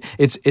 Yes. Right?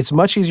 It's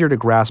much easier to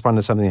grasp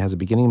onto something that has a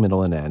beginning,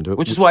 middle, and end.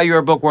 Which is why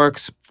your book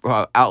works,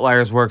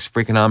 Outliers works,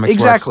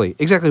 Freakonomics works.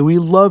 Exactly. We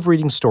love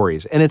reading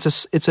stories. And it's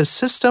a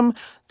system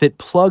that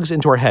plugs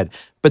into our head.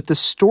 But the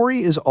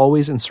story is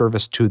always in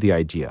service to the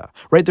idea,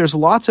 right? There's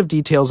lots of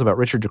details about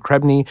Richard de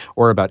Crespigny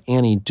or about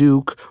Annie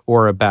Duke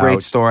or about...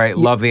 Great story.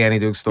 Love the Annie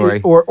Duke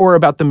story. Or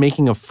about the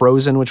making of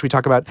Frozen, which we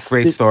talk about.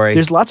 Great story.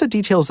 There's lots of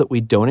details that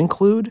we don't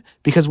include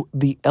because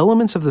the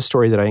elements of the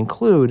story that I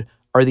include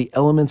are the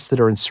elements that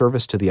are in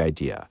service to the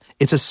idea.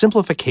 It's a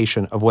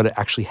simplification of what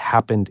actually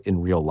happened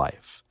in real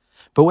life.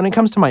 But when it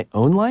comes to my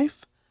own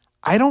life,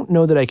 I don't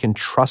know that I can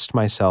trust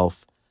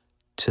myself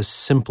to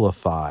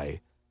simplify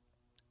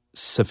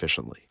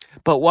sufficiently.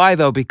 But why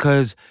though?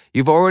 Because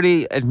you've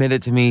already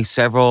admitted to me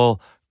several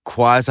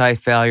quasi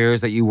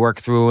failures that you work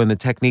through and the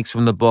techniques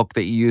from the book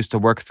that you use to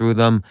work through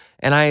them.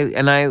 And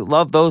I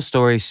love those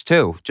stories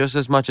too, just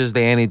as much as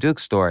the Annie Duke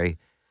story.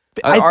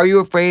 Are you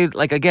afraid?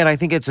 Like, again, I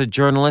think it's a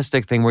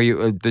journalistic thing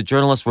where the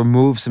journalist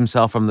removes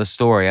himself from the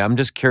story. I'm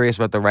just curious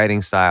about the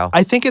writing style.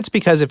 I think it's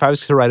because if I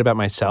was to write about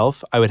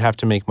myself, I would have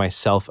to make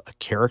myself a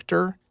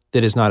character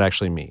that is not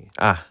actually me.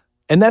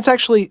 And that's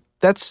actually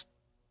that's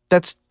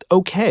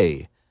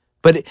okay.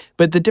 But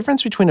the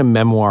difference between a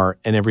memoir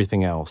and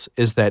everything else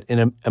is that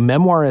a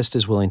memoirist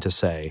is willing to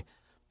say,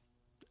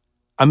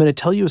 I'm going to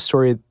tell you a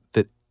story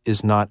that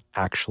is not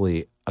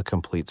actually a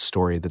complete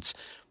story that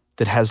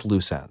has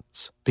loose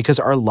ends, because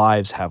our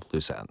lives have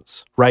loose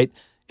ends, right?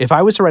 If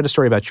I was to write a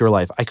story about your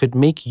life, I could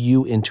make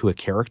you into a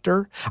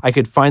character. I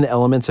could find the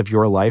elements of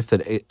your life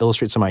that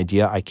illustrate some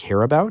idea I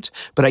care about,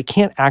 but I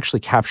can't actually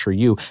capture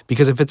you,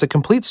 because if it's a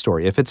complete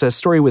story, if it's a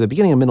story with a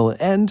beginning, a middle,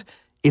 and end,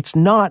 it's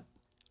not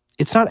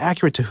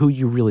accurate to who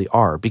you really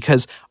are,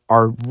 because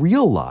our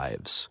real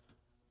lives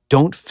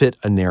don't fit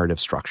a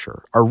narrative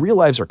structure. Our real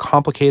lives are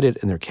complicated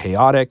and they're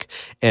chaotic,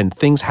 and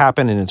things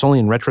happen, and it's only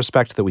in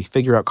retrospect that we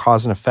figure out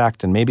cause and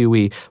effect, and maybe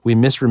we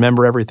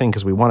misremember everything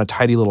because we want a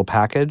tidy little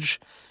package.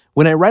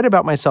 When I write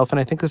about myself, and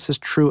I think this is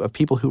true of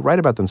people who write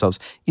about themselves,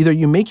 either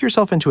you make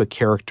yourself into a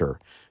character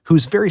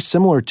who's very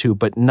similar to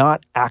but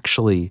not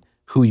actually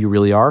who you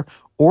really are,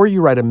 or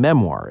you write a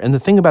memoir. And the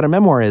thing about a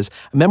memoir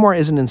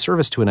isn't in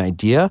service to an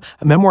idea.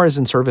 A memoir is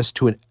in service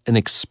to an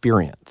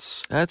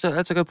experience. That's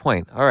a good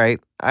point. All right.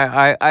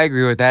 I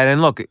agree with that. And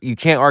look, you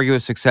can't argue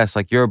with success.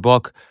 Like your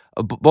book,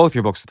 both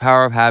your books, The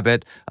Power of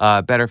Habit,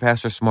 Better,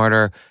 Faster,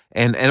 Smarter,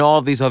 and all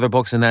of these other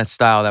books in that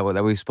style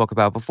that we spoke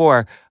about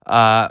before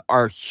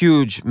are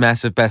huge,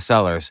 massive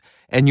bestsellers.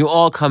 And you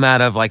all come out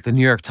of like the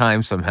New York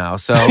Times somehow.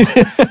 So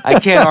I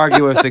can't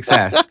argue with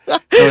success.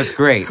 So it's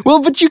great.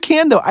 Well, but you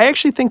can, though. I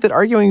actually think that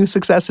arguing with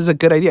success is a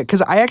good idea,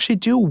 because I actually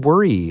do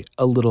worry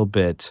a little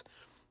bit.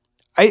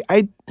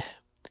 I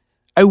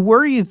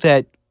worry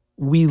that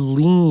we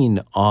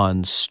lean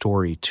on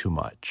story too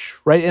much,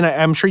 right? And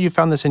I'm sure you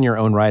found this in your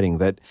own writing,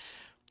 that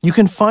you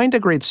can find a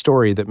great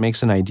story that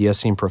makes an idea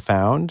seem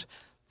profound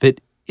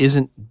that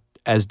isn't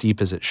as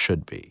deep as it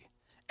should be.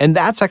 And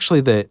that's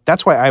actually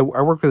that's why I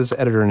work with this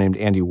editor named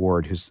Andy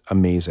Ward, who's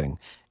amazing.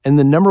 And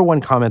the number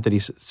one comment that he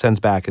sends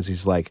back is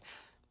he's like,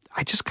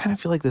 I just kind of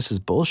feel like this is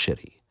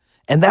bullshitty.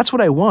 And that's what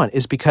I want,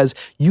 is because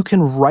you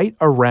can write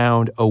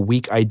around a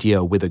weak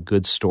idea with a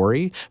good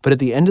story, but at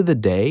the end of the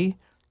day,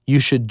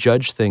 you should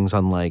judge things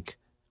on like,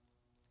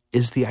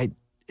 is the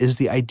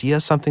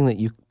idea something that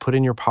you put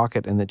in your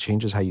pocket and that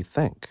changes how you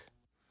think?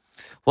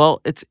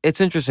 Well,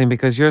 it's interesting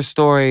because your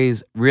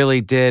stories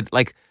really did,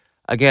 like,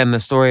 again, the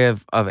story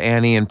of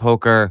Annie and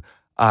poker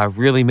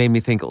really made me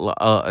think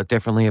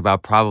differently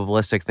about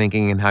probabilistic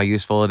thinking and how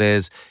useful it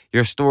is.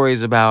 Your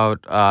stories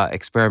about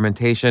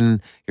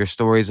experimentation, your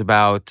stories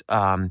about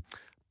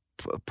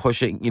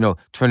pushing,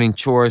 turning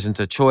chores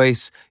into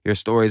choice, your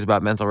stories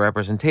about mental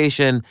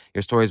representation,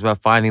 your stories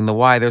about finding the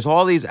why. There's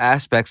all these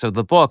aspects of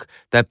the book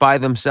that by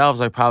themselves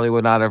I probably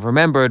would not have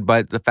remembered,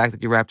 but the fact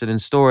that you wrapped it in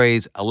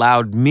stories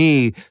allowed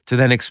me to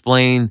then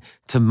explain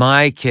to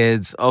my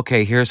kids,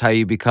 okay, here's how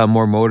you become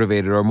more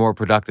motivated or more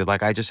productive.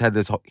 Like I just had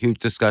this huge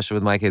discussion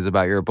with my kids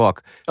about your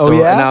book. Oh,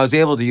 yeah? And I was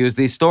able to use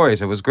these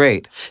stories. It was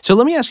great. So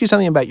let me ask you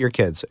something about your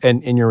kids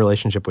and in your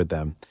relationship with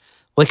them.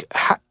 Like,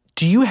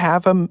 do you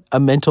have a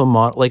mental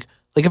model? Like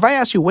if I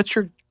ask you, what's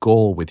your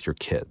goal with your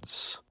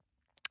kids?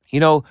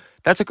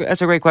 That's a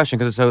great question,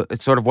 because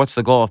it's sort of what's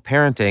the goal of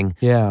parenting?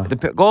 Yeah. The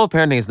goal of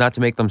parenting is not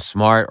to make them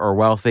smart or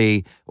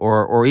wealthy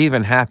or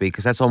even happy,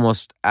 because that's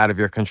almost out of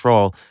your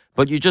control.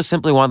 But you just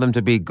simply want them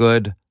to be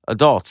good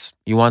adults.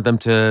 You want them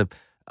to,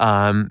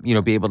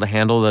 be able to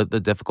handle the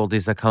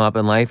difficulties that come up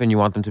in life, and you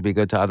want them to be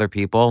good to other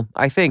people.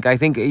 I think,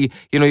 you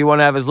want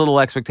to have as little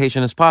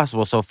expectation as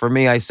possible. So for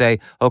me, I say,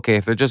 okay,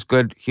 if they're just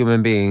good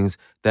human beings,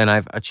 then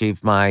I've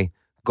achieved my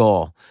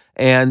goal.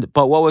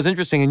 But what was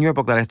interesting in your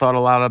book that I thought a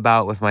lot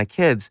about with my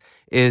kids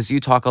is you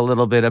talk a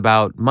little bit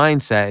about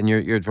mindset, and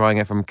you're drawing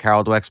it from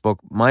Carol Dweck's book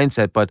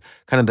Mindset, but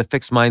kind of the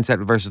fixed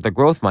mindset versus the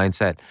growth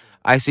mindset.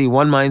 I see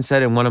one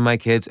mindset in one of my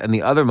kids and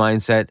the other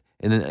mindset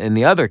in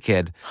the other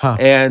kid. Huh.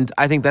 And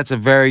I think that's a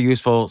very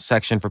useful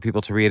section for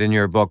people to read in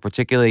your book,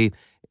 particularly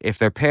if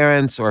they're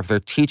parents or if they're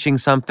teaching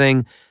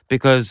something,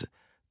 because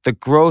the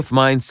growth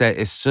mindset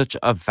is such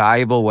a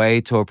valuable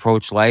way to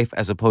approach life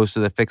as opposed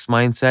to the fixed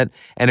mindset.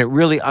 And it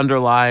really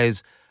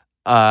underlies,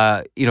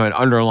 it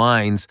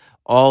underlines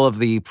all of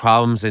the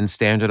problems in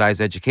standardized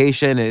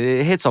education.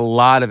 It hits a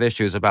lot of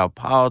issues about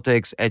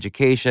politics,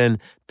 education,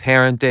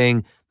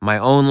 parenting, my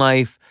own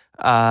life.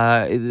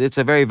 It's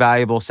a very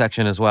valuable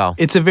section as well.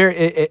 It's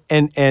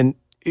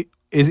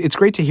it's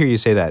great to hear you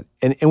say that.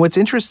 And what's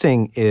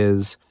interesting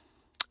is,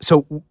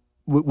 so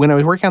when I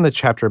was working on the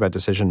chapter about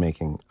decision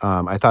making,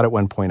 I thought at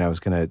one point I was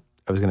gonna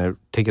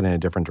take it in a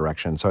different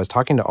direction. So I was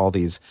talking to all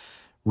these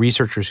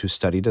researchers who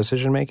study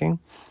decision making,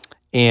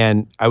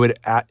 and I would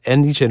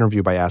end each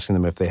interview by asking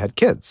them if they had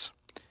kids.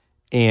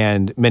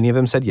 And many of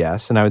them said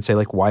yes. And I would say,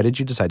 like, why did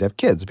you decide to have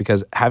kids?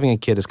 Because having a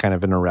kid is kind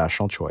of an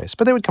irrational choice.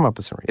 But they would come up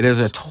with some reasons.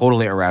 It is a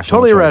totally irrational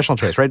Totally choice. irrational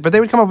choice, right? But they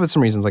would come up with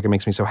some reasons, like it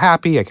makes me so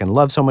happy, I can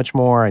love so much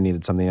more, I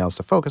needed something else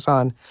to focus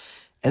on.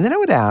 And then I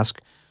would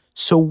ask,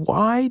 so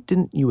why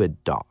didn't you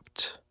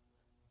adopt?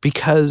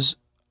 Because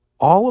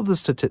all of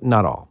the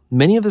not all,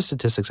 many of the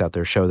statistics out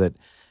there show that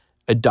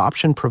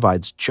adoption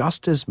provides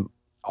just as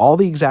all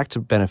the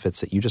exact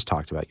benefits that you just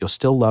talked about. You'll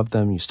still love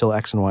them, you still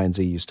X and Y and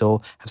Z, you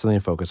still have something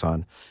to focus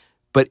on.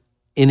 But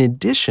in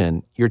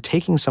addition, you're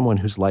taking someone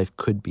whose life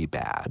could be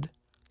bad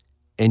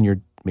and you're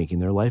making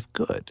their life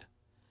good.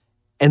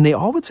 And they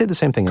all would say the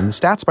same thing. And the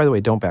stats, by the way,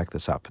 don't back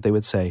this up, but they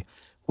would say,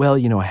 well,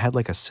 I had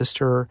like a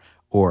sister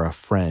or a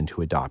friend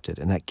who adopted,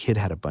 and that kid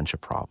had a bunch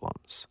of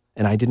problems.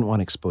 And I didn't want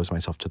to expose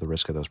myself to the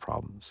risk of those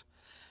problems.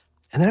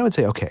 And then I would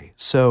say, okay,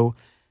 so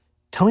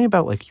tell me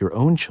about like your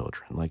own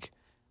children. Like,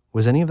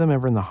 was any of them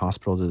ever in the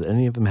hospital? Did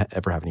any of them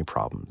ever have any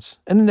problems?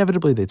 And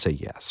inevitably they'd say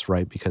yes,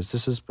 right? Because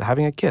this is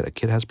having a kid. A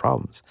kid has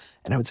problems.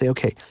 And I would say,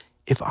 okay,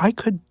 if I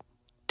could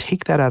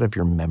take that out of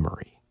your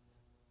memory,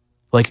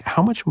 like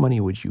how much money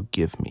would you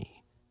give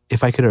me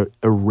if I could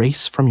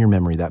erase from your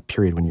memory that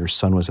period when your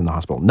son was in the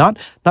hospital? Not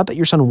that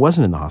your son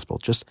wasn't in the hospital,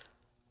 just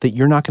that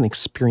you're not going to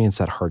experience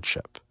that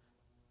hardship.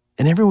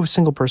 And every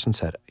single person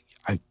said,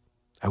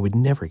 I would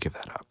never give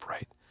that up,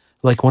 right?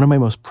 Like one of my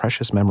most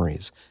precious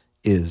memories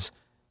is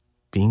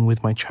being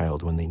with my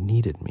child when they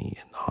needed me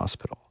in the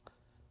hospital.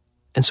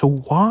 And so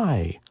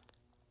why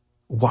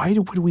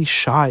would we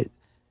shy?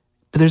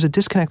 But there's a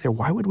disconnect there.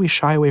 Why would we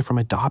shy away from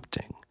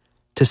adopting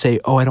to say,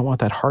 oh, I don't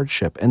want that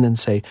hardship, and then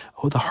say,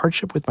 oh, the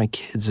hardship with my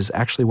kids is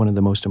actually one of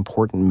the most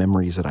important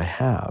memories that I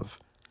have?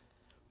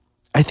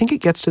 I think it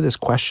gets to this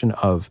question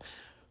of,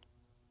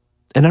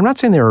 and I'm not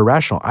saying they're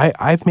irrational.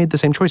 I've made the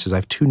same choices. I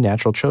have 2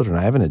 natural children.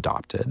 I haven't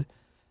adopted.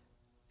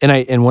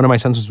 And one of my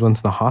sons was once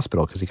in the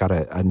hospital because he got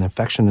an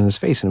infection in his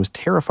face, and it was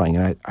terrifying.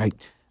 And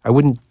I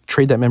wouldn't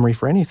trade that memory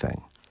for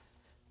anything.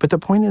 But the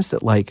point is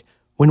that, like,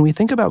 when we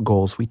think about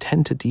goals, we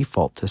tend to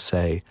default to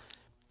say,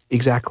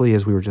 exactly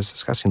as we were just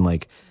discussing,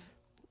 like,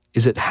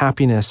 is it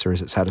happiness or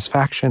is it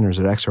satisfaction or is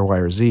it X or Y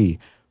or Z?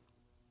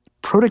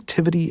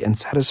 Productivity and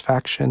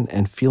satisfaction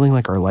and feeling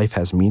like our life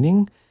has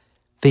meaning,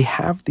 they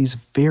have these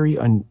very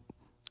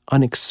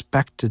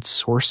unexpected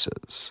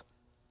sources.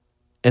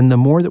 And the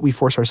more that we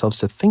force ourselves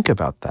to think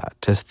about that,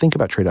 to think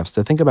about trade-offs,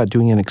 to think about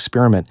doing an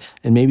experiment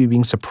and maybe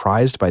being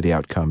surprised by the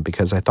outcome,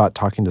 because I thought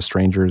talking to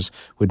strangers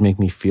would make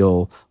me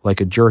feel like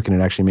a jerk and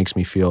it actually makes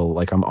me feel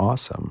like I'm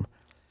awesome.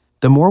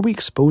 The more we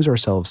expose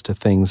ourselves to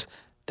things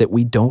that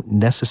we don't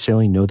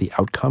necessarily know the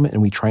outcome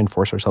and we try and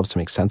force ourselves to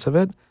make sense of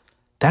it,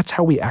 that's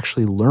how we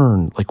actually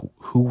learn like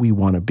who we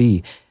want to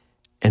be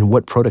and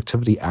what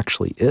productivity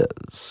actually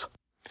is.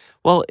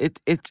 Well,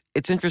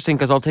 it's interesting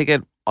because I'll take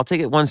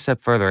it one step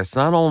further. It's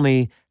not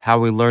only how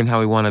we learn how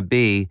we want to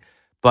be,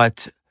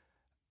 but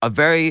a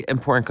very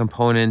important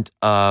component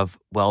of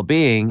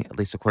well-being, at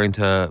least according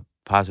to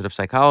positive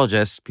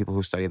psychologists, people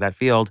who study that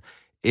field,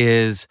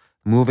 is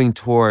moving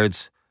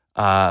towards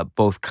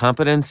both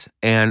competence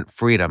and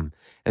freedom.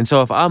 And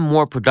so if I'm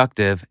more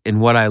productive in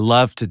what I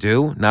love to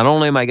do, not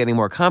only am I getting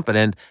more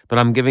competent, but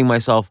I'm giving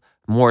myself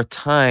more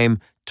time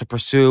to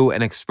pursue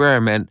and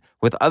experiment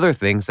with other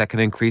things that can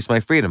increase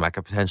my freedom. I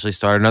could potentially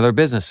start another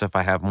business if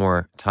I have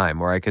more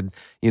time, or I could,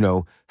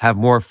 have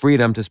more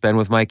freedom to spend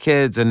with my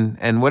kids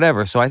and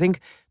whatever. So I think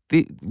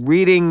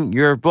reading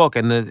your book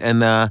and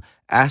the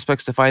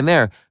aspects defined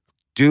there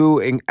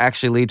do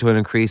actually lead to an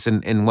increase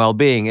in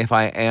well-being if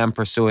I am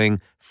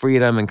pursuing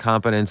freedom and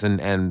competence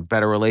and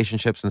better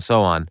relationships and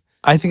so on.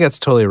 I think that's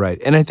totally right.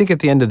 And I think at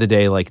the end of the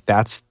day, like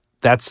that's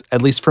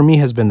at least for me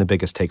has been the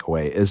biggest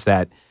takeaway, is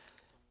that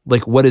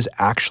like what is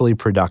actually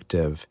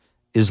productive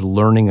is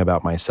learning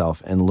about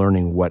myself and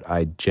learning what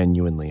I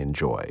genuinely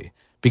enjoy,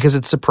 because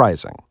it's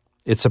surprising.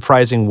 It's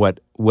surprising what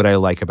I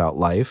like about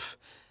life,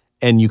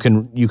 and you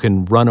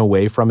can run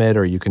away from it,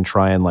 or you can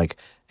try and like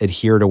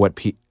adhere to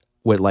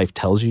what life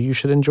tells you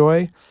should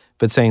enjoy.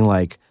 But saying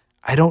like,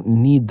 I don't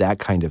need that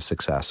kind of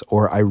success,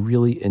 or I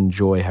really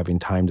enjoy having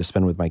time to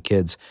spend with my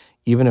kids,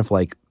 even if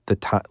like the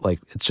time like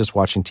it's just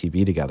watching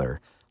TV together.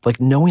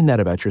 Like knowing that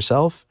about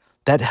yourself,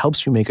 that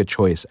helps you make a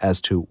choice as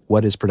to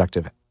what is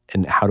productive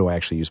and how do I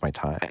actually use my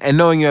time. And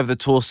knowing you have the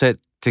tool set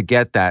to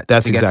get that.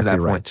 That's to get exactly to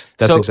that right. point.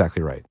 That's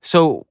exactly right.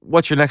 So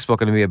what's your next book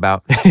going to be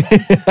about?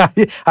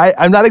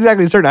 I'm not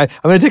exactly certain. I'm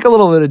going to take a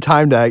little bit of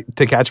time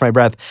to catch my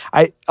breath.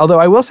 Although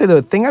I will say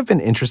the thing I've been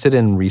interested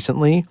in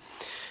recently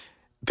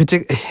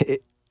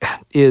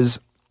is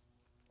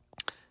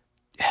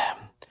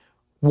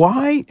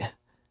why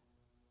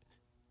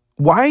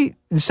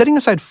setting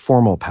aside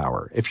formal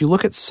power, if you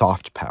look at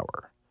soft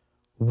power,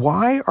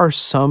 why are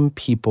some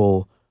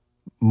people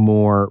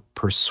more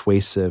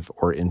persuasive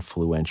or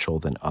influential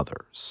than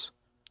others?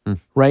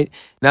 Right?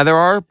 Now, there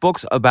are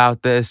books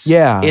about this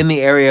in the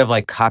area of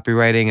like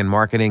copywriting and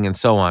marketing and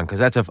so on, because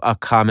that's a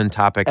common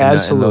topic in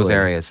those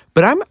areas.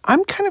 But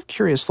I'm kind of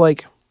curious,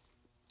 like,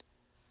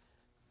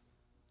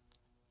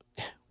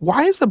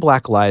 why has the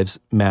Black Lives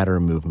Matter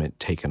movement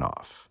taken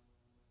off?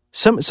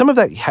 Some of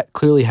that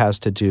clearly has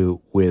to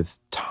do with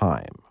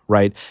time,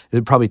 right?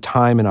 Probably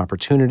time and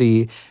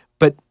opportunity,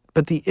 but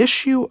the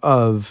issue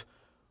of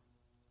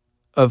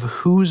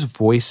whose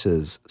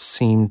voices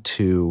seem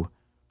to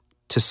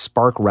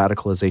spark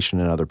radicalization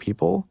in other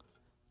people,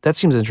 that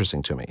seems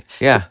interesting to me.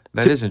 Yeah,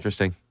 that is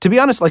interesting. To be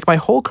honest, like my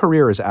whole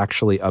career is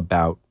actually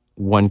about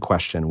one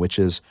question, which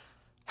is,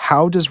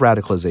 how does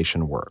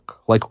radicalization work?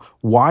 Like,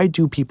 why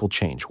do people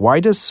change? Why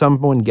does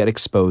someone get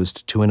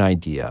exposed to an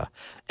idea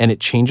and it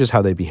changes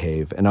how they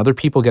behave, and other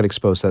people get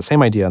exposed to that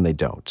same idea and they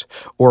don't?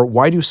 Or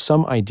why do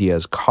some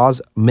ideas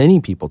cause many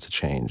people to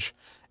change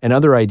and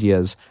other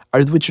ideas,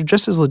 which are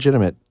just as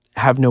legitimate,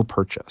 have no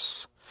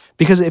purchase?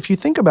 Because if you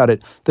think about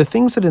it, the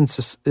things that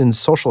in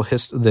social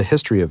the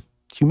history of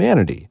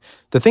humanity,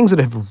 the things that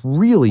have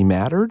really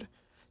mattered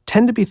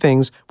tend to be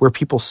things where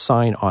people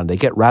sign on. They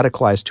get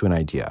radicalized to an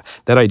idea.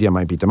 That idea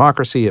might be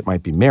democracy. It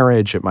might be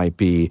marriage. It might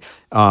be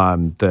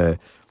it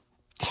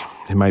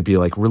might be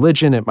like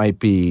religion. It might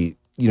be,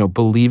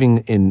 believing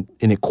in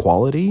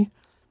equality.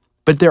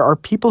 But there are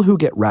people who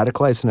get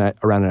radicalized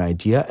around an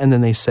idea, and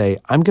then they say,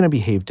 I'm going to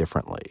behave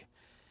differently.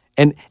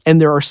 And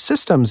there are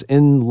systems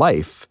in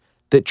life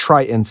that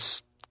try and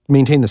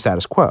maintain the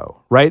status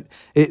quo, right?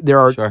 There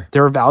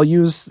are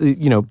values,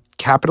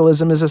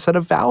 capitalism is a set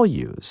of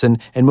values, and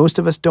most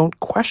of us don't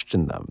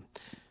question them.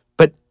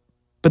 But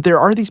there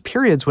are these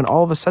periods when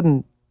all of a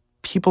sudden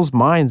people's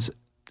minds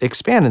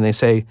expand and they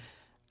say,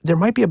 there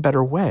might be a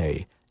better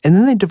way. And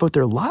then they devote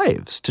their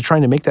lives to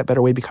trying to make that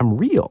better way become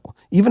real.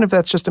 Even if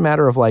that's just a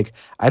matter of like,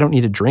 I don't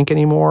need to drink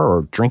anymore,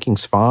 or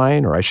drinking's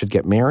fine, or I should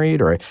get married,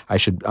 or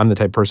I'm the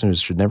type of person who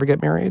should never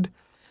get married.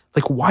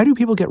 Like, why do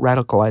people get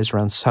radicalized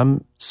around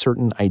some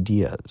certain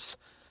ideas?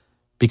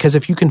 Because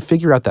if you can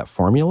figure out that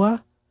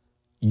formula,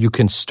 you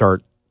can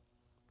start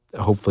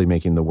hopefully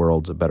making the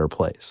world a better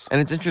place. And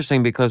it's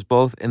interesting because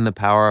both in The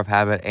Power of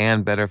Habit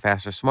and Better,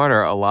 Faster,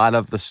 Smarter, a lot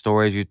of the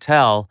stories you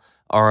tell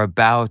are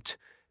about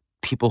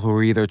people who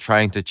are either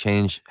trying to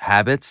change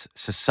habits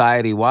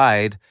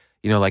society-wide,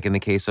 like in the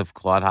case of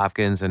Claude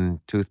Hopkins and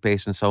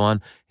toothpaste and so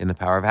on in The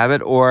Power of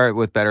Habit, or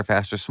with Better,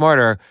 Faster,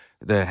 Smarter,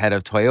 the head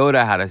of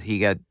Toyota, how does he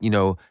get,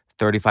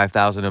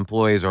 35,000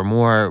 employees or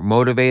more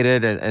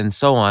motivated and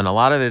so on. A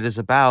lot of it is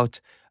about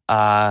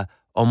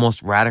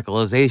almost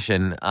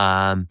radicalization.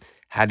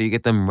 How do you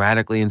get them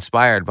radically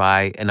inspired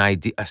by an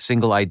idea, a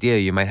single idea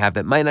you might have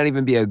that might not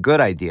even be a good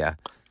idea?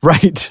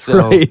 Right,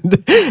 right.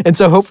 And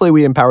so hopefully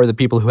we empower the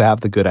people who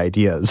have the good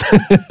ideas.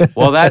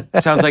 Well,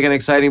 that sounds like an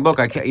exciting book.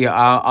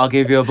 I'll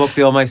give you a book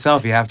deal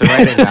myself. You have to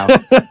write it now.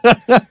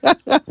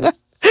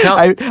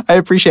 I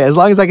appreciate it. As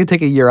long as I can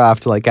take a year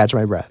off to like catch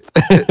my breath.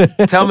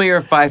 Tell me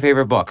your 5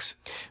 favorite books.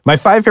 My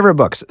 5 favorite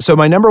books. So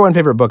my number 1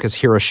 favorite book is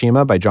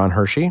Hiroshima by John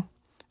Hershey,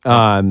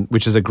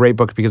 which is a great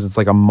book because it's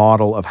like a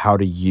model of how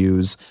to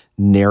use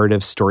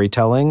narrative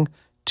storytelling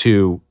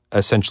to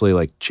essentially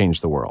like change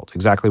the world.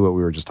 Exactly what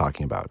we were just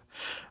talking about.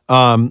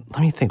 Let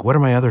me think. What are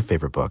my other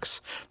favorite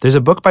books? There's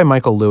a book by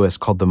Michael Lewis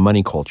called The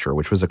Money Culture,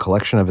 which was a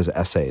collection of his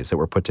essays that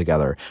were put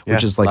together,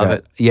 which is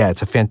like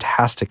it's a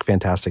fantastic,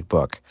 fantastic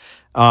book.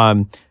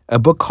 A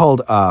book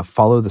called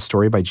Follow the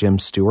Story by Jim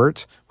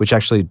Stewart, which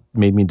actually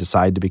made me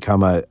decide to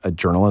become a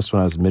journalist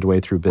when I was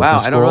midway through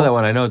business school. I don't know that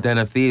one. I know Den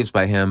of Thieves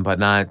by him, but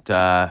not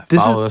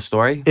Follow the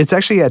Story. It's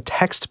actually a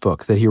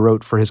textbook that he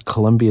wrote for his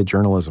Columbia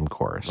journalism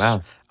course.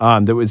 Wow.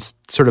 That was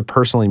sort of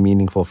personally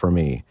meaningful for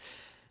me.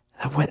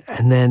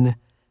 And then,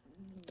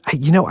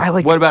 I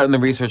like... What about in the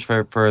research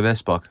for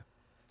this book?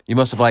 You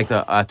must have liked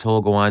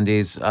Atul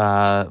Gawande's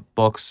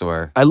books,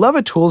 or... I love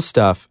Atul's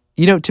stuff.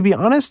 To be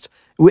honest...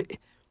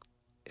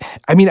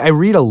 I read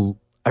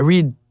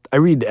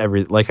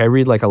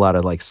like a lot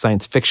of like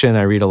science fiction.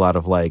 I read a lot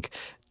of like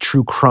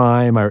true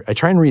crime. I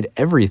try and read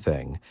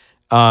everything.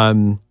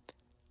 I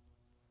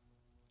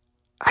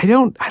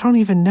don't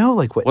even know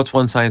like what. What's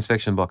one science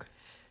fiction book?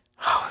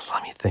 Oh,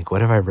 let me think. What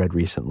have I read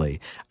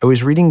recently? I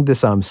was reading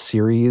this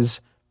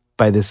series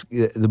by this.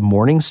 The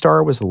Morning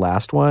Star was the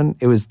last one.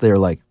 It was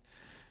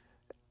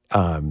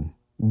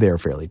they're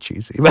fairly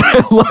cheesy, but I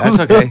love That's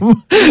okay.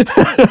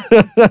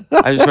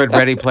 I just read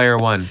Ready Player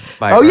One.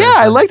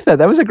 I liked that.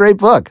 That was a great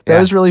book. That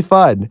was really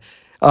fun.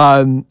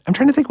 I'm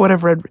trying to think what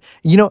I've read.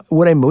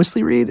 What I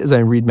mostly read is I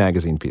read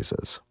magazine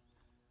pieces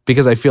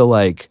because I feel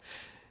like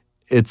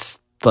it's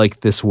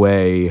like this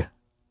way,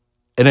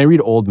 and I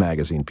read old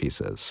magazine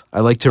pieces.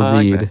 I like to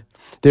read. Like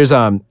There's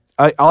I'll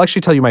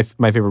actually tell you my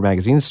favorite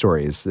magazine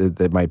stories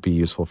that might be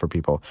useful for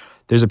people.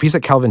 There's a piece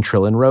that Calvin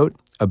Trillin wrote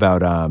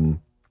about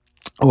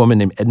a woman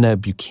named Edna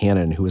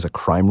Buchanan, who was a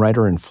crime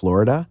writer in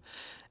Florida.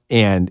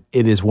 And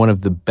it is one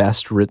of the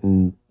best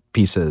written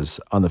pieces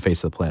on the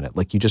face of the planet.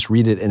 Like you just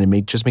read it and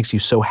it just makes you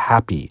so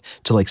happy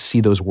to like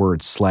see those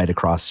words slide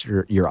across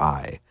your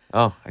eye.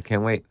 Oh, I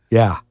can't wait.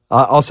 Yeah.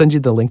 I'll send you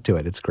the link to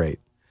it. It's great.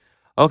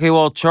 Okay,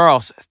 well,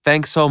 Charles,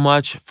 thanks so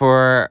much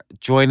for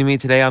joining me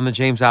today on the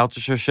James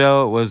Altucher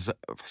Show. It was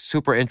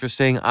super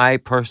interesting. I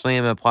personally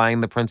am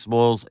applying the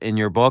principles in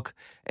your book,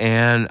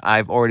 and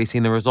I've already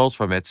seen the results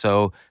from it.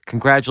 So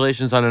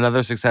congratulations on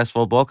another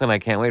successful book, and I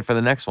can't wait for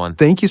the next one.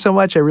 Thank you so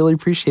much. I really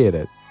appreciate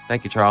it.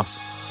 Thank you, Charles.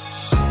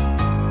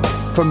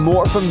 For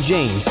more from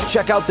James,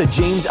 check out The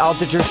James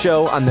Altucher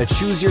Show on the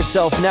Choose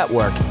Yourself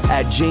Network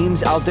at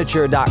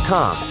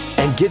jamesaltucher.com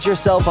and get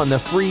yourself on the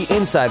free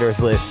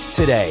Insiders list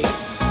today.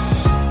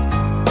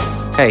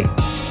 Hey,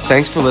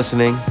 thanks for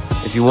listening.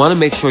 If you want to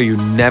make sure you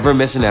never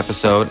miss an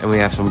episode, and we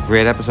have some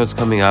great episodes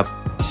coming up,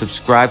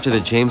 subscribe to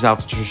The James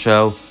Altucher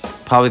Show.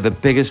 Probably the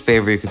biggest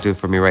favor you could do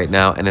for me right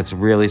now, and it's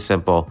really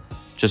simple.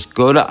 Just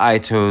go to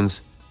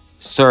iTunes,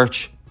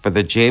 search for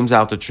The James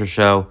Altucher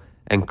Show,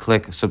 and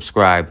click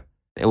subscribe.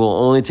 It will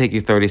only take you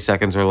 30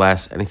 seconds or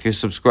less, and if you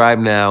subscribe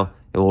now,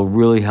 it will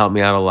really help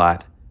me out a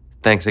lot.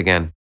 Thanks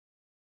again.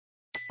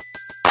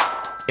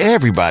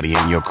 Everybody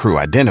in your crew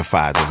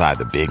identifies as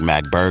either Big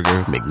Mac Burger,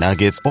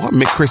 McNuggets, or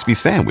McCrispy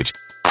Sandwich.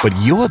 But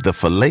you're the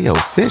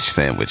Filet-O-Fish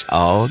Sandwich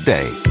all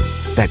day.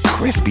 That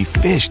crispy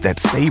fish, that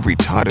savory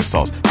tartar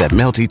sauce, that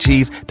melty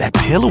cheese, that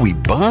pillowy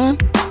bun.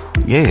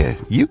 Yeah,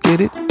 you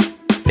get it.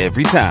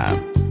 Every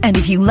time. And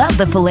if you love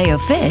the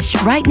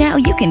Filet-O-Fish, right now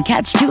you can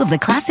catch two of the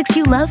classics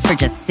you love for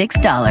just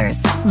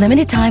 $6.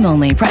 Limited time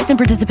only. Price and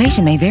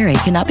participation may vary.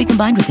 Cannot be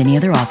combined with any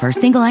other offer.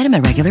 Single item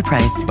at regular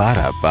price.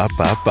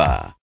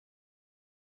 Ba-da-ba-ba-ba.